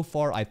 So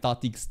far, I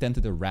thought the extent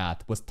of the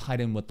wrath was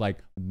tied in with like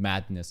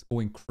madness,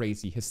 going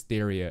crazy,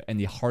 hysteria, and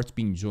the hearts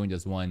being joined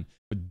as one.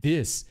 But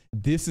this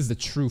is the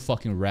true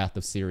fucking wrath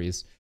of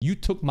Sirius. You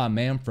took my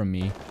man from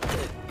me.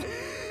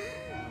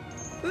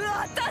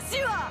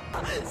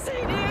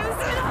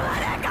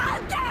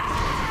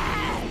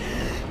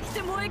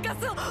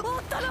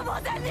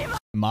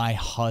 My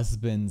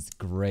husband's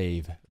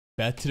grave.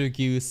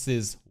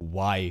 Betelgeuse's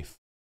wife.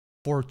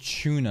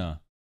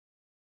 Fortuna.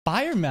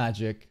 Fire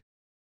magic.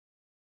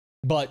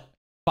 But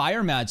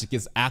fire magic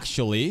is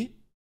actually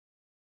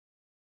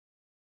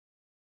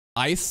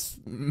ice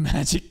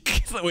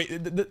magic. Wait,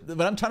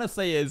 what I'm trying to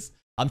say is,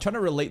 I'm trying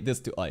to relate this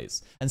to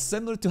ice. And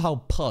similar to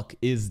how Puck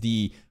is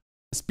the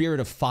spirit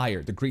of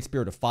fire, the great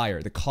spirit of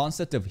fire, the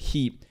concept of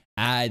heat,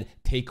 add,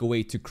 take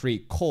away to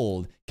create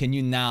cold, can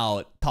you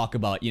now talk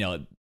about, you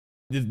know,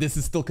 this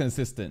is still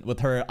consistent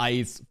with her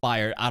ice,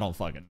 fire, I don't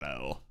fucking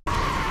know.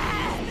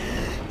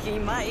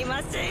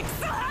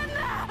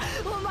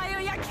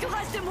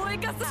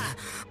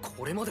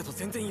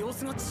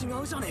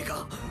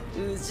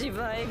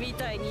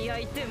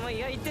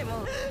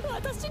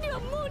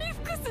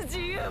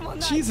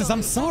 Jesus,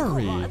 I'm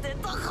sorry.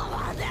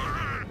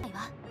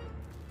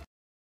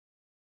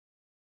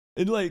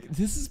 And like,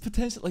 this is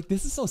potential, like,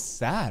 this is so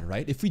sad,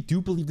 right? If we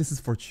do believe this is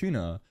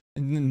Fortuna,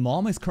 and then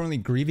Mama is currently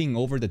grieving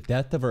over the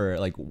death of her,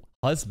 like,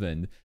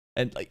 husband,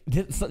 and like,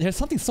 there's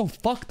something so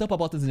fucked up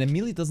about this, and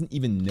Emilia doesn't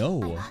even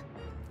know.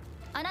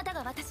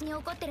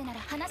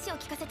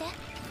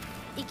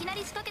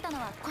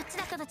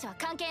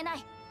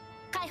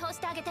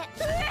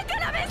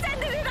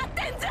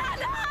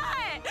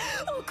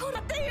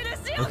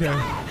 Okay.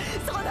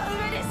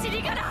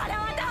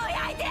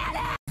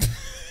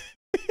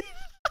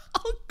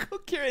 I'll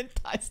cook your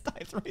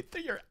intestines right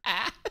through your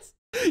ass.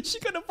 She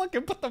gonna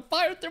fucking put the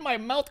fire through my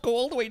mouth, go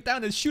all the way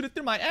down, and shoot it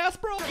through my ass,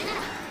 bro.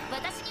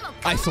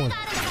 Ice sword. Yo,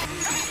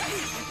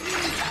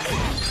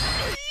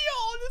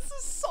 this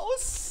is so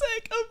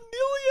sick.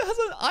 Emilia has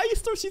an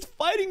ice sword. She's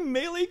fighting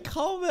melee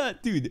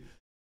combat, dude.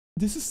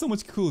 This is so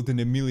much cooler than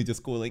Emilia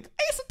just going like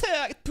ice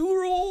attack,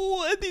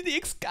 Turo, and then the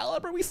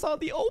Excalibur we saw in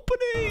the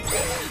opening.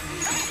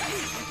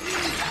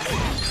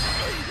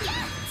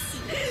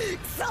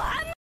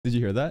 Did you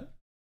hear that?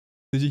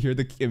 Did you hear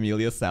the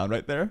Emilia sound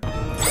right there?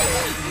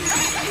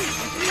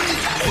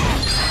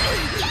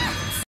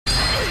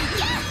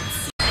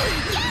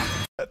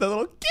 The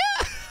little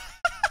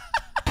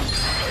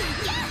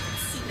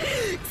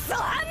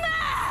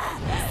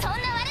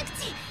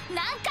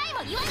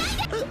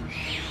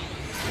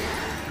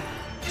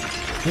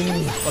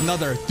Ooh,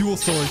 another dual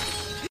sword.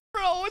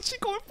 Bro, she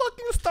going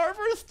fucking star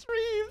for a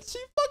stream. She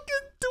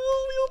fucking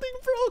dual wielding,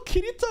 bro.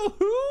 Kirito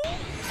who?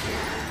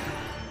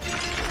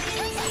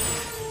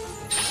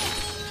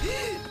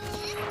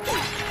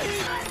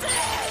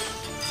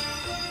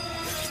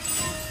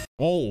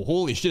 Oh,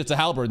 holy shit, it's a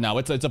halberd now.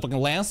 It's a fucking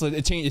lance.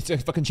 It changed.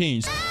 It's fucking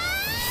changed.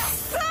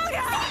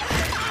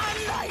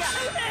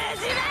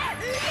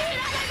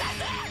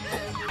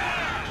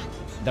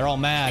 They're all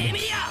mad.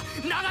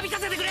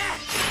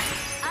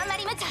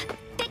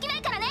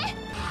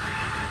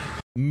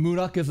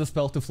 Murak is a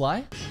spell to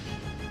fly?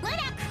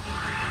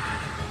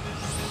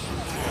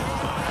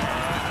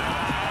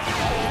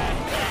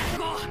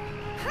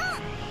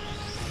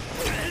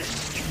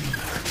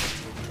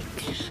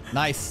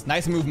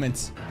 Nice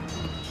movement.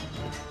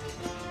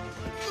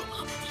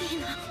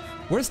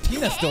 Where's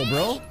Tina still,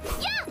 bro?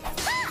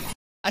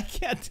 I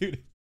can't do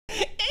it.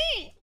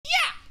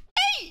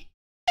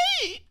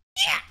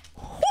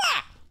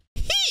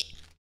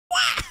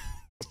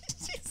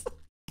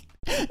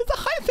 It's a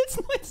high-pitched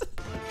noise.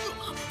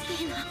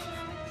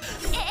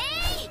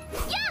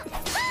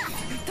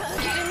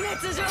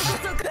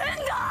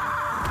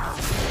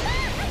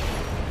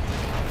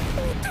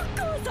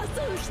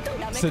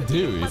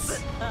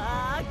 Seduce?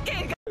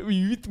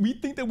 We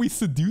think that we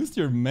seduced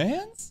your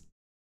mans?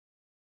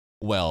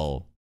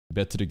 Well,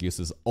 Betelgeuse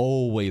is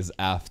always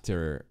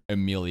after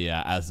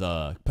Emilia as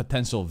a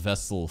potential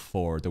vessel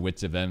for the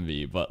Witch of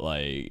Envy, but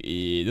like,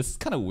 this is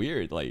kind of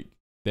weird. Like,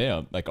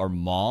 damn, like our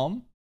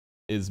mom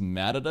is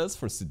mad at us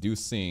for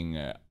seducing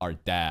our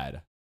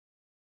dad.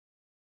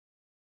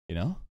 You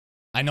know?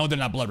 I know they're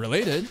not blood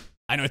related.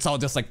 I know it's all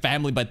just like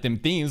family but them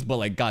themes, but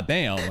like,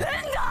 goddamn.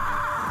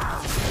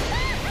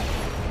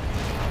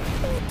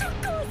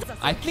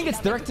 I think it's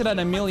directed at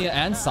Emilia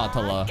and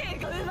Satala.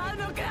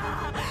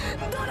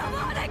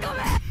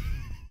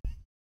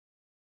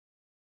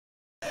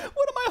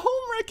 What am I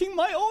home-wrecking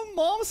my own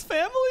mom's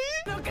family?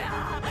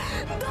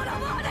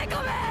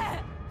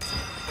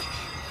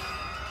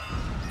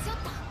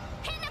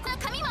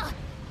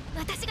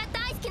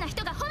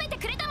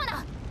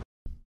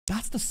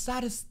 That's the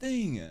saddest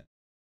thing.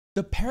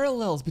 The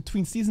parallels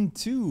between season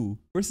 2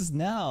 versus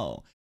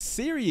now.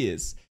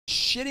 Serious,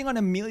 shitting on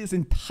Emilia's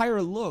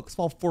entire looks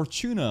while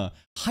Fortuna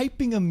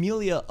hyping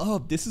Emilia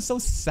up. This is so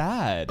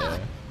sad.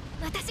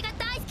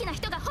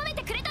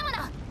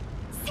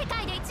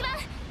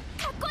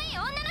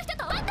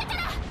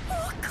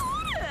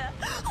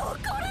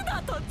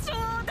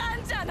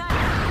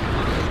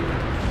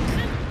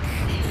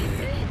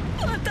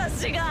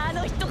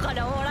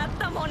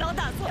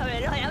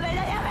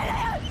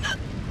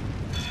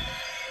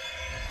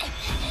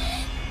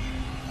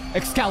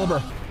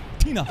 Excalibur,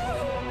 Tina,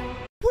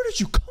 where did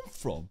you come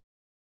from?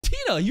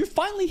 Tina, you're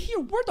finally here.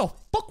 Where the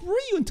fuck were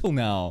you until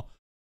now?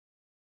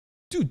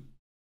 Dude,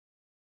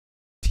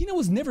 Tina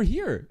was never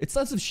here. It's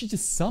as if she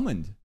just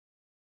summoned.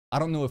 I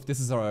don't know if this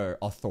is our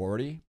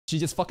authority. She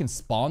just fucking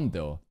spawned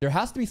though. There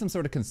has to be some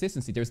sort of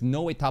consistency. There's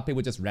no way Tape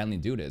would just randomly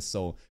do this.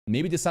 So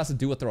maybe this has to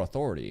do with their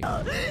authority.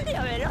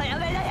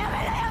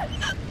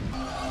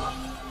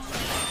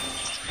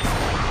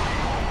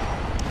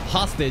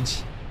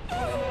 Hostage.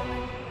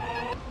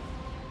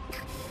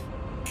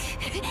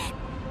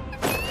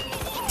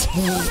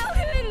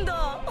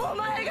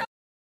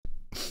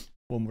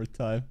 One more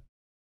time.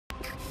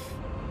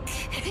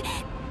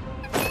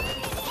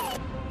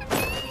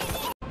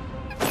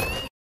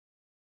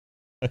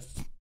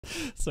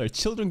 Sorry,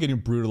 children getting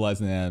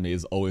brutalized in anime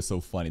is always so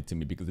funny to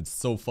me because it's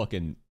so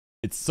fucking,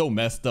 it's so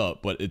messed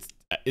up, but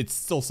it's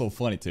so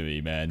funny to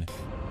me, man.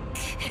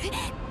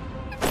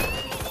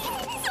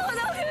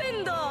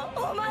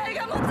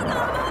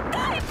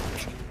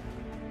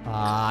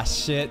 Ah,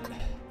 shit.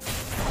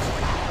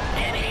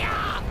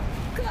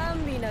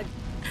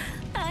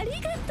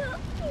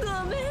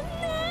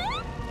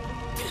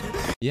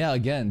 Yeah,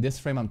 again, this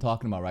frame I'm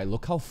talking about, right?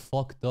 Look how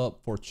fucked up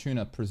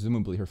Fortuna,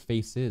 presumably, her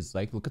face is.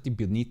 Like, look at the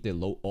beneath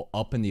the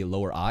up in the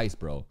lower eyes,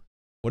 bro.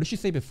 What did she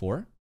say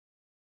before?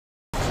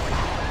 A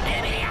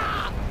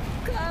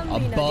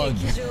bug.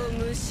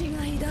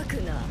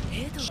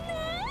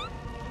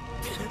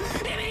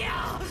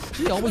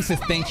 She always says,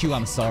 thank you,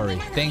 I'm sorry.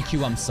 Thank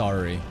you, I'm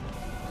sorry.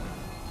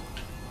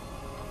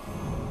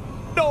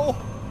 No!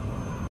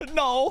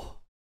 No!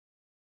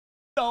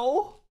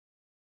 No!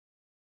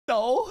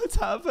 No, it's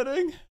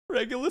happening.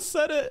 Regulus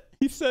said it.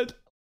 He said,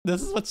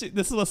 this is what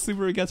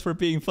Subaru gets for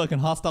being fucking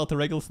hostile to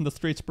Regulus in the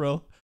streets,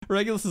 bro.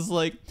 Regulus is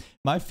like,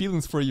 my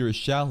feelings for you are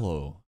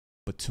shallow,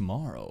 but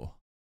tomorrow,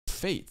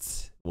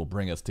 fate will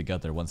bring us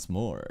together once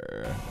more.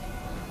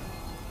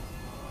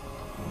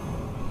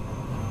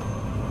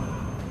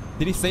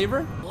 Did he save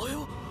her?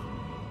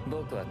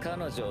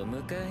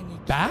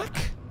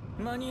 Back?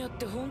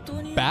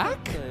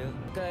 Back?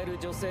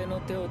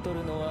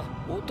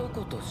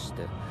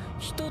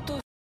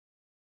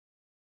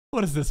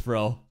 What is this,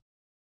 bro?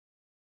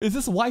 Is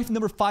this wife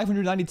number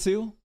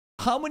 592?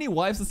 How many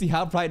wives does he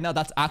have right now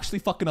that's actually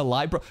fucking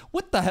alive, bro?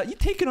 What the hell? You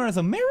taking her as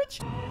a marriage?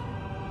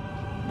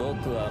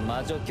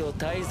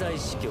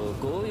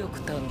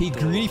 He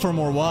greedy for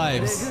more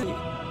wives.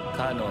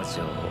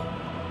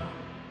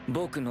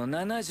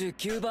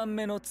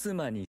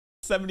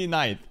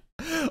 79th.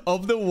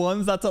 Of the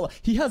ones that's all,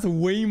 he has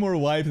way more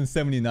wives than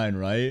 79,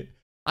 right?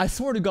 I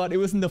swear to God, it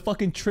was in the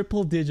fucking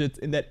triple digits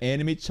in that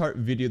anime chart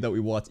video that we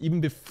watched,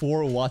 even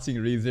before watching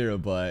ReZero,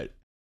 but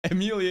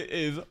Emilia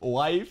is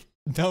wife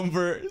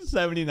number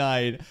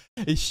 79.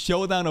 A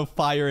showdown of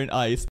fire and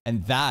ice.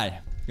 And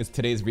that is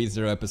today's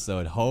ReZero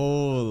episode.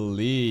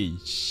 Holy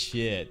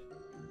shit.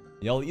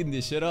 Y'all eating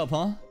this shit up,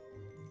 huh?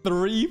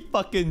 3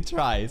 fucking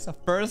tries.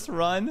 First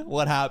run,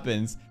 what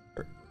happens?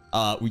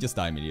 We just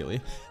die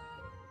immediately.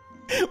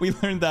 We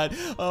learned that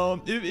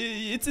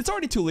it's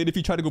already too late if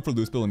you try to go for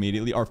loose bill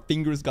immediately. Our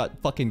fingers got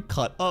fucking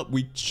cut up.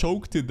 We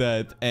choked to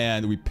death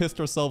and we pissed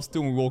ourselves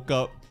too when we woke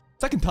up.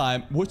 Second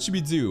time, what should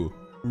we do?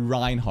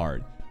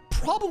 Reinhard.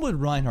 Problem with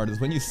Reinhard is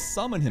when you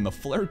summon him, a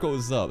flare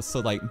goes up. So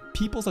like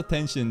people's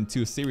attention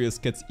to Sirius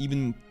gets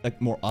even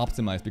like more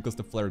optimized because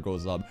the flare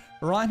goes up.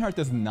 Reinhard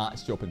does not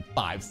show up in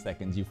 5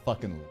 seconds, you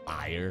fucking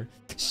liar.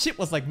 Shit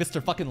was like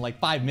Mr. fucking like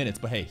 5 minutes,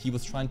 but hey, he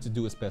was trying to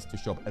do his best to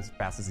show up as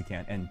fast as he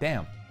can. And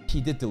damn, he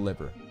did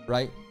deliver,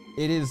 right?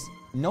 It is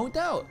no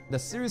doubt that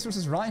Sirius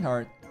versus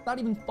Reinhard, not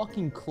even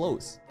fucking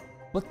close.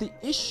 But the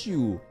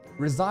issue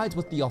resides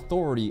with the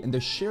authority and the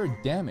shared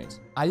damage.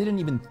 I didn't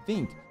even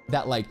think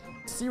that like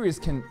Sirius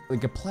can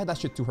like apply that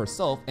shit to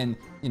herself, and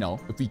you know,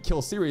 if we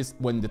kill Sirius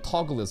when the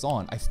toggle is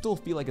on, I still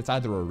feel like it's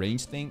either a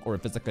range thing or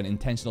if it's like an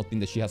intentional thing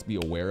that she has to be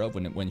aware of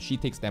when she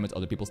takes damage,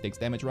 other people takes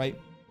damage, right?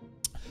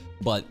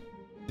 But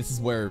this is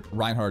where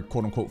Reinhard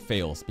quote unquote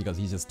fails because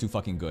he's just too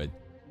fucking good.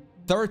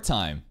 Third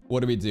time,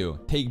 what do?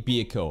 Take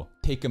Byakuya,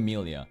 take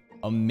Emilia.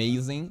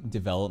 Amazing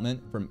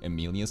development from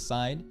Emilia's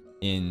side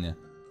in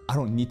I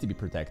don't need to be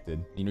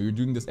protected. You know, you're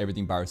doing this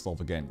everything by yourself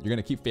again. You're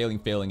gonna keep failing.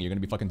 You're gonna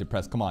be fucking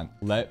depressed. Come on,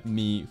 let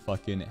me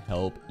fucking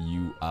help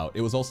you out.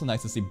 It was also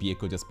nice to see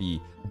Byakuya just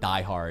be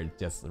die hard,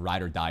 just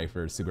ride or die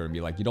for Subaru and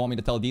be like, you don't want me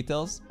to tell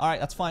details? All right,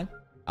 that's fine.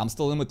 I'm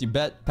still in with you,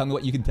 bet. Tell me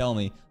what you can tell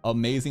me.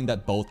 Amazing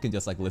that both can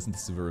just like listen to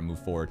Subaru and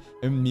move forward.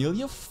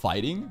 Emilia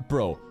fighting?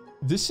 Bro,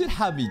 this shit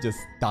had me just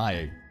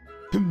dying.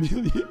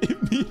 Emilia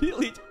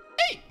immediately,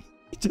 hey!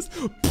 It just,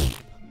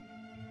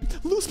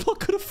 Luzbel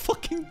could have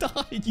fucking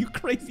died, you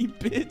crazy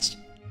bitch.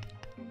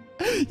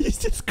 He's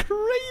just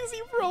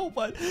crazy, bro.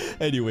 But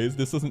anyways,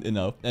 this wasn't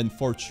enough. And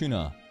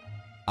Fortuna,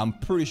 I'm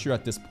pretty sure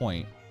at this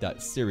point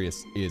that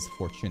Sirius is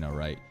Fortuna,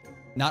 right?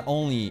 Not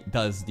only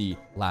does the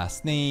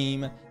last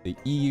name, the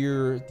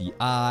ear, the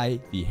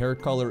eye, the hair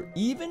color,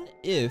 even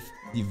if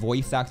the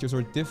voice actors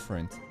are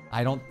different,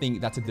 I don't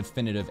think that's a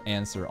definitive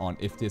answer on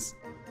if this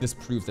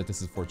proves that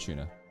this is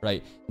Fortuna,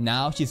 right?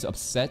 Now she's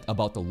upset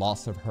about the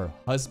loss of her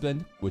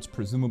husband, which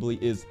presumably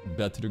is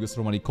Beatrice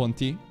Romani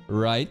Conti,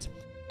 right?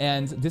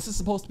 And this is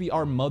supposed to be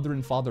our mother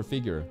and father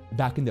figure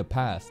back in the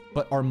past,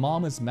 but our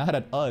mom is mad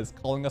at us,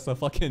 calling us a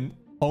fucking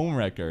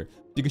homewrecker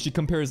because she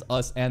compares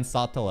us and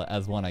Satala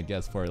as one, I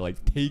guess, for like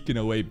taking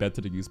away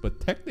Betelgeuse. But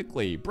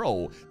technically,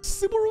 bro,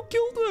 Subaru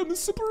killed him.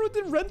 Subaru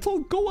did rental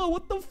Goa.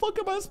 What the fuck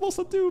am I supposed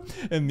to do?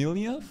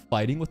 Emilia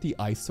fighting with the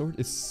ice sword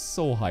is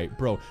so hype,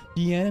 bro.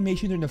 The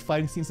animation during the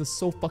fighting scenes is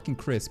so fucking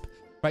crisp,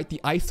 right?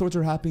 The ice swords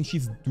are happening.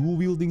 She's dual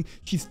wielding.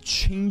 She's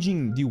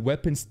changing the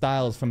weapon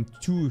styles from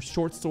two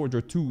short swords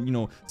or two, you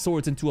know,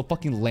 swords into a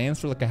fucking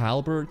lance or like a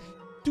halberd.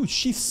 Dude,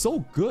 she's so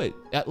good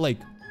at like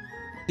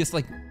this,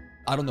 like,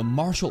 I don't know,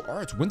 martial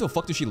arts. When the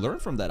fuck did she learn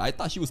from that? I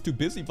thought she was too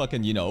busy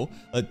fucking, you know,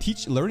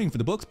 learning for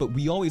the books, but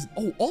we always...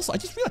 Oh, also, I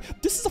just realized,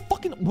 this is a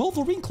fucking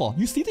Wolverine claw.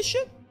 You see this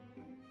shit?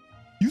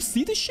 You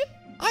see this shit?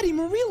 I didn't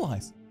even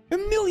realize.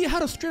 Emilia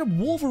had a straight up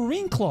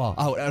Wolverine claw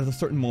out at a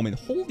certain moment.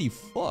 Holy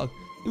fuck.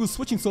 It was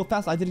switching so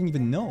fast, I didn't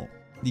even know.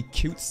 The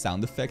cute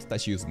sound effects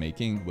that she was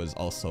making was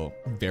also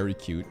very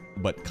cute,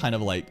 but kind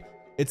of like...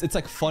 It's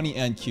like funny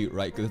and cute,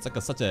 right? Because it's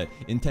like such a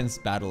intense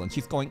battle, and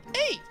she's going,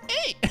 hey,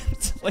 hey!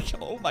 It's like,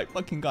 oh my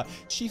fucking god.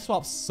 She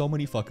swaps so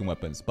many fucking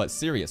weapons. But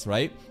Sirius,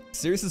 right?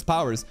 Sirius's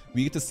powers,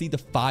 we get to see the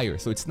fire.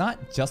 So it's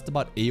not just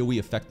about AoE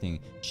affecting.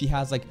 She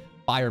has like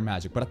fire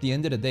magic. But at the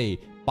end of the day,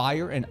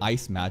 fire and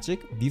ice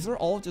magic, these are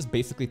all just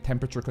basically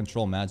temperature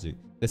control magic.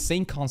 The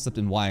same concept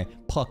in why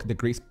Puck, the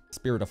great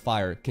spirit of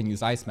fire, can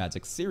use ice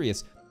magic.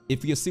 Sirius,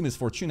 if you assume it's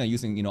Fortuna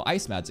using, you know,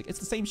 ice magic, it's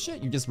the same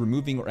shit. You're just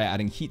removing or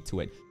adding heat to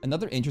it.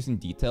 Another interesting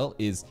detail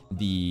is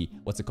the,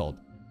 what's it called?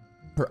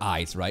 Her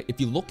eyes, right? If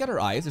you look at her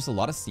eyes, there's a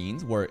lot of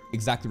scenes where,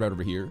 exactly right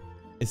over here,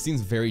 it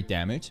seems very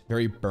damaged,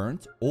 very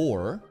burnt,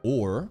 or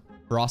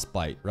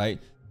frostbite, right?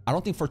 I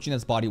don't think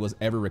Fortuna's body was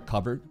ever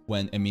recovered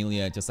when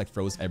Emilia just like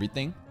froze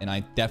everything. And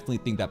I definitely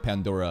think that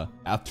Pandora,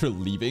 after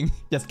leaving,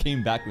 just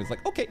came back and was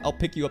like, okay, I'll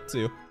pick you up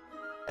too.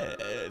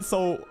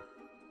 So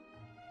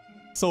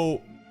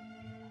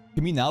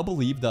can we now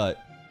believe that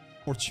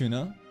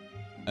Fortuna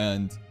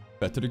and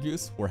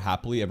Betelgeuse were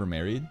happily ever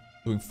married,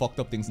 doing fucked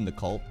up things in the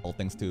cult, all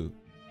thanks to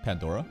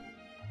Pandora?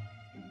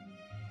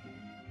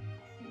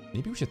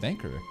 Maybe we should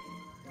thank her.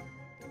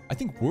 I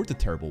think we're the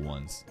terrible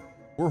ones.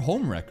 We're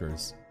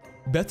homewreckers.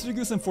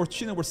 Betelgeuse and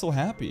Fortuna were so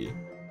happy.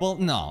 Well,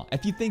 no,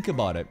 if you think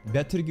about it,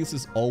 Betelgeuse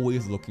is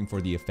always looking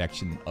for the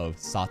affection of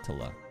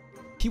Satala.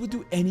 He would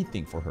do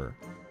anything for her.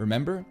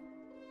 Remember?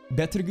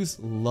 Betelgeuse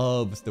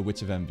loves the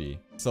Witch of Envy,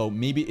 so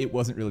maybe it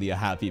wasn't really a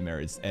happy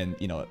marriage. And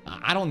you know,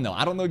 I don't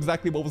know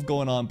exactly what was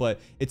going on,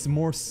 but it's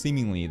more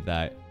seemingly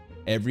that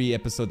every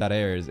episode that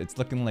airs, it's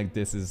looking like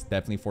this is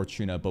definitely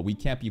Fortuna, but we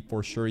can't be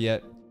for sure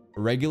yet.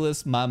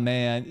 Regulus, my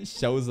man,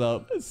 shows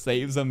up,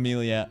 saves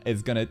Emilia,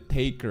 is gonna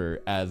take her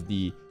as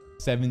the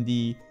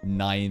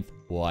 79th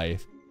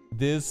wife.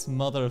 This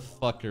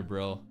motherfucker,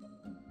 bro.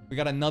 We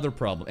got another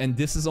problem, and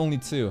this is only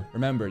 2.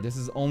 Remember, this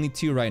is only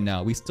 2 right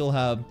now. We still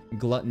have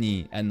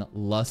gluttony and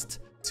lust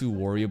to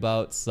worry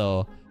about,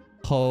 so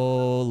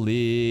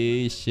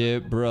holy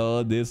shit,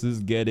 bro. This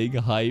is getting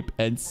hype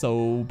and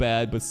so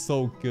bad, but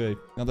so good.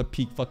 Another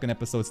peak fucking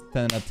episodes,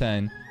 10 out of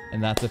 10,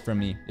 and that's it from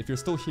me. If you're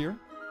still here,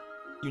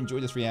 you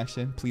enjoyed this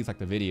reaction, please like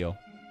the video.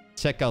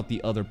 Check out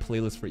the other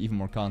playlists for even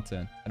more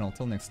content, and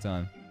until next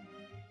time,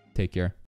 take care.